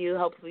with you.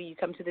 Hopefully you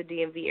come to the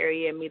DMV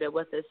area and meet up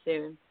with us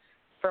soon.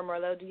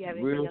 Vermerlo, do you have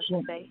anything else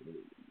to say?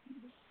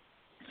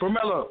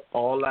 Vermerlo.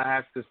 All I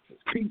have to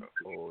say.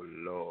 Oh,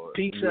 Lord.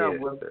 Peace out,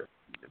 brother.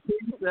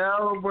 Peace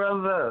out,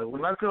 brother.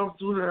 When I come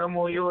through there, I'm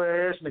on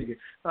your ass, nigga.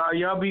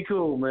 Y'all be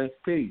cool, man.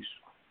 Peace.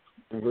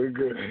 We're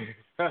good.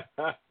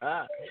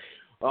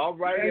 All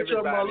right,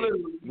 everybody.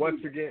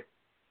 Once again.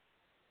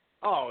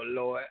 Oh,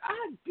 Lord.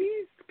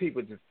 These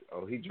people just,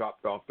 he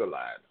dropped off the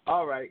line.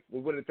 All right. We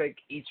want to thank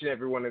each and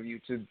every one of you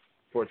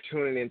for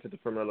tuning in to the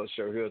Vermerlo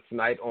Show here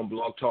tonight on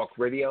Blog Talk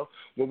Radio,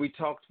 where we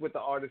talked with the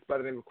artist by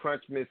the name of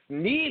Crunch. Miss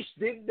Niche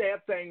did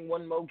that thing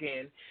one more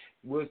again.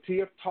 We'll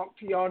talk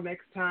to y'all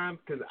next time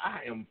because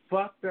I am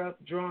fucked up,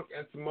 drunk,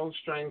 and some more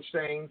strange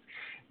things.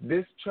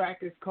 This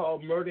track is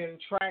called Murdering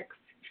Tracks.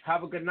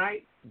 Have a good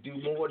night. Do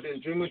more than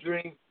dream a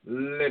dream.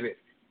 Live it.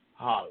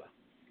 Holla.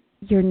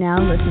 You're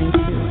now listening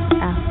to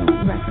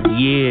Affluent Records.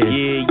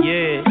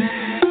 Yeah.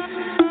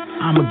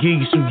 I'ma give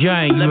you some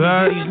game, you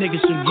heard? Let me give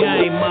these niggas some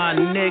game, my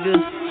nigga.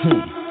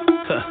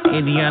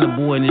 Indiana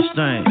boy in this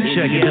thing.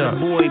 Check it out.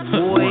 Boy.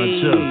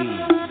 1,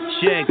 2.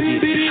 Check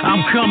it.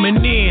 I'm coming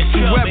in,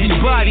 so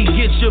everybody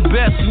get your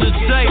best in the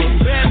table.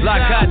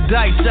 Like I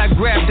dice, I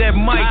grab that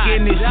mic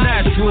in this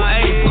natural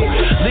angle.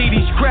 Lead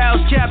these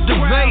crowds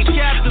captivate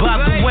by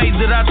the way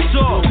that I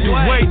talk, the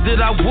way that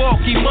I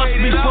walk. He must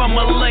be from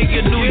LA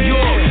or New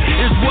York.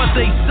 It's what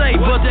they say,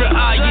 but the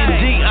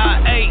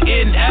INDIANA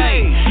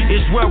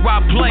is where I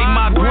play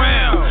my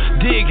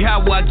ground. Dig how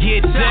I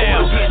get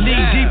down.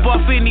 Knee deep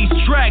off in these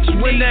tracks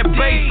when that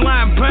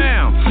bassline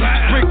pound.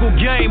 Sprinkle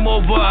game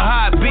over a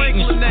high beat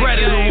and spread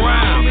it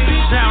around.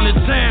 Town to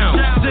town,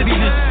 city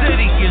to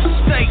city, and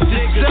state to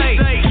state.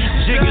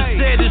 Jigga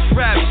said this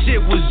rap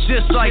shit was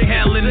just like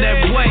handling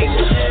that weight.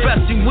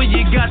 Especially when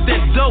you got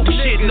that dope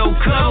shit, no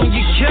cut on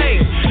your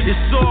cake.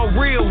 It's all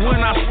real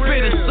when I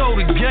spit it, so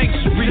the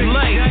gangsters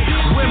relate.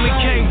 Women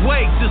can't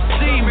wait to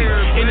see me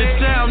in the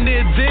town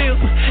near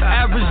them.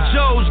 Average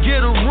Joes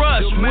get a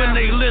rush when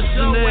they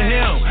listen to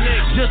him.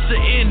 Just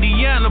an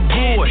Indiana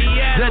boy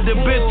that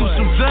done been through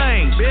some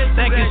things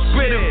that can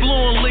spit it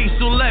fluently,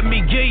 so let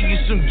me give you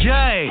some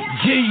game.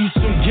 Give you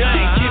some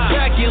game. Get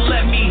back and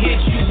let me hit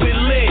you with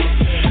lit.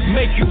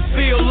 Make you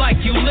feel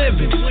like you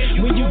living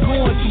when you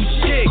going through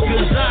shit.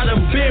 Cause I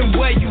done been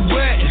where you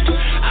at.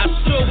 I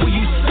stood where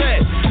you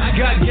sat. I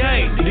got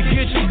game to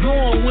get you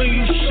going when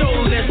you show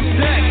that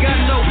stack. I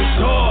know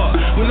it's hard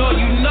when all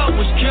you know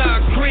is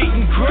concrete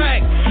and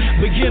crack.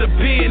 But get a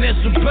pen and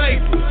some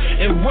paper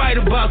and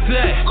write about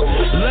that.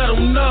 Let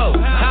them know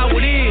how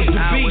it is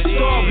to be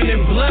starving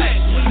and black.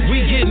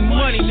 We getting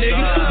money,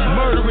 nigga.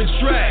 Murdering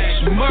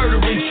tracks,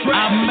 murdering tracks.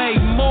 I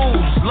make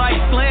moves like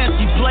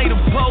Clancy, play the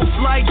post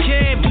like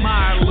Candy.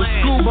 With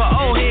scuba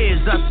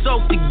O-heads, I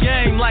soak the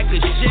game like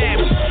a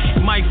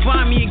chamois. Might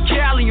find me in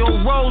Cali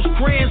on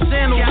Rosecrans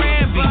and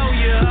Ramby.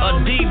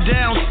 Or deep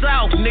down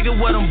south, nigga,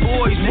 where them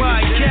boys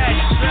ride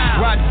cash.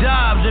 Rock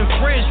dives and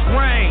French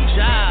range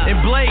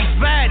and blaze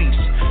fatties.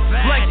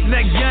 Flexing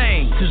that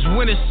game, cause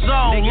when it's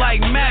on like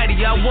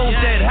Maddie, I want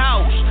that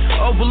house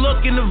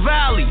overlooking the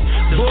valley.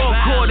 Ball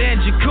court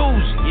and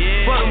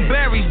jacuzzi. For them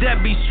berries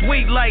that be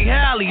sweet like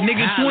Hallie.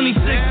 Nigga,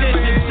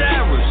 26-inch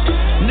terrors.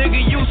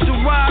 Nigga used to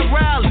ride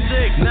rallies.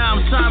 Now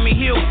I'm Tommy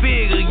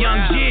Hilfiger,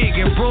 Young Jig,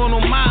 and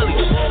Bruno Mali.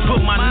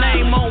 Put my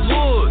name on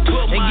wood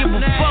and give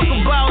a fuck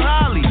about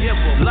Holly.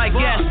 Like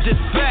Aston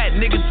Fat,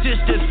 nigga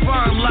twisted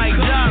firm like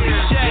Dolly.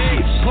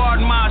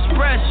 Pardon my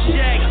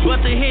expression, but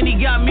the Henny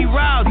got me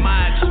riled.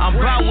 I'm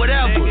about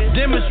whatever,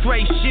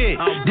 demonstrate shit,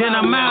 then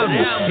I'm out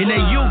in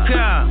that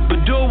Yukon,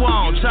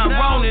 Badoo,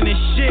 Tyrone and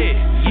shit.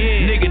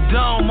 Nigga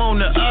Dome on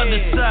the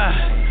other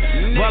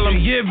side, while I'm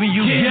giving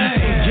you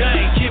game.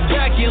 Get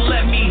back and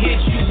let me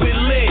hit you with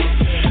lit.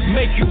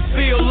 Make you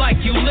feel like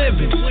you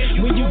living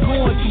when you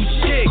going through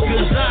shit.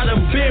 Cause I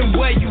done been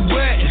where you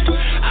at.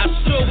 I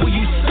stood where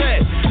you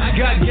sat. I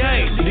got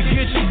game to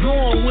get you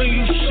going when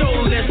you show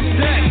that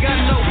stack. I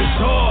know it's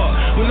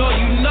hard when all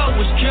you know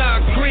is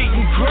concrete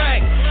and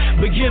crack.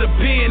 But get a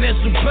pen and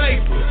some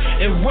paper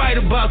and write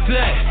about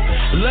that.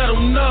 Let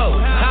them know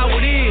how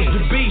it is to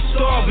be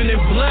starving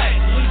and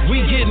black.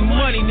 We getting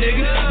money,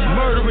 nigga.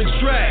 Murdering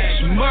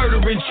tracks,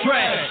 murdering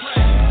tracks.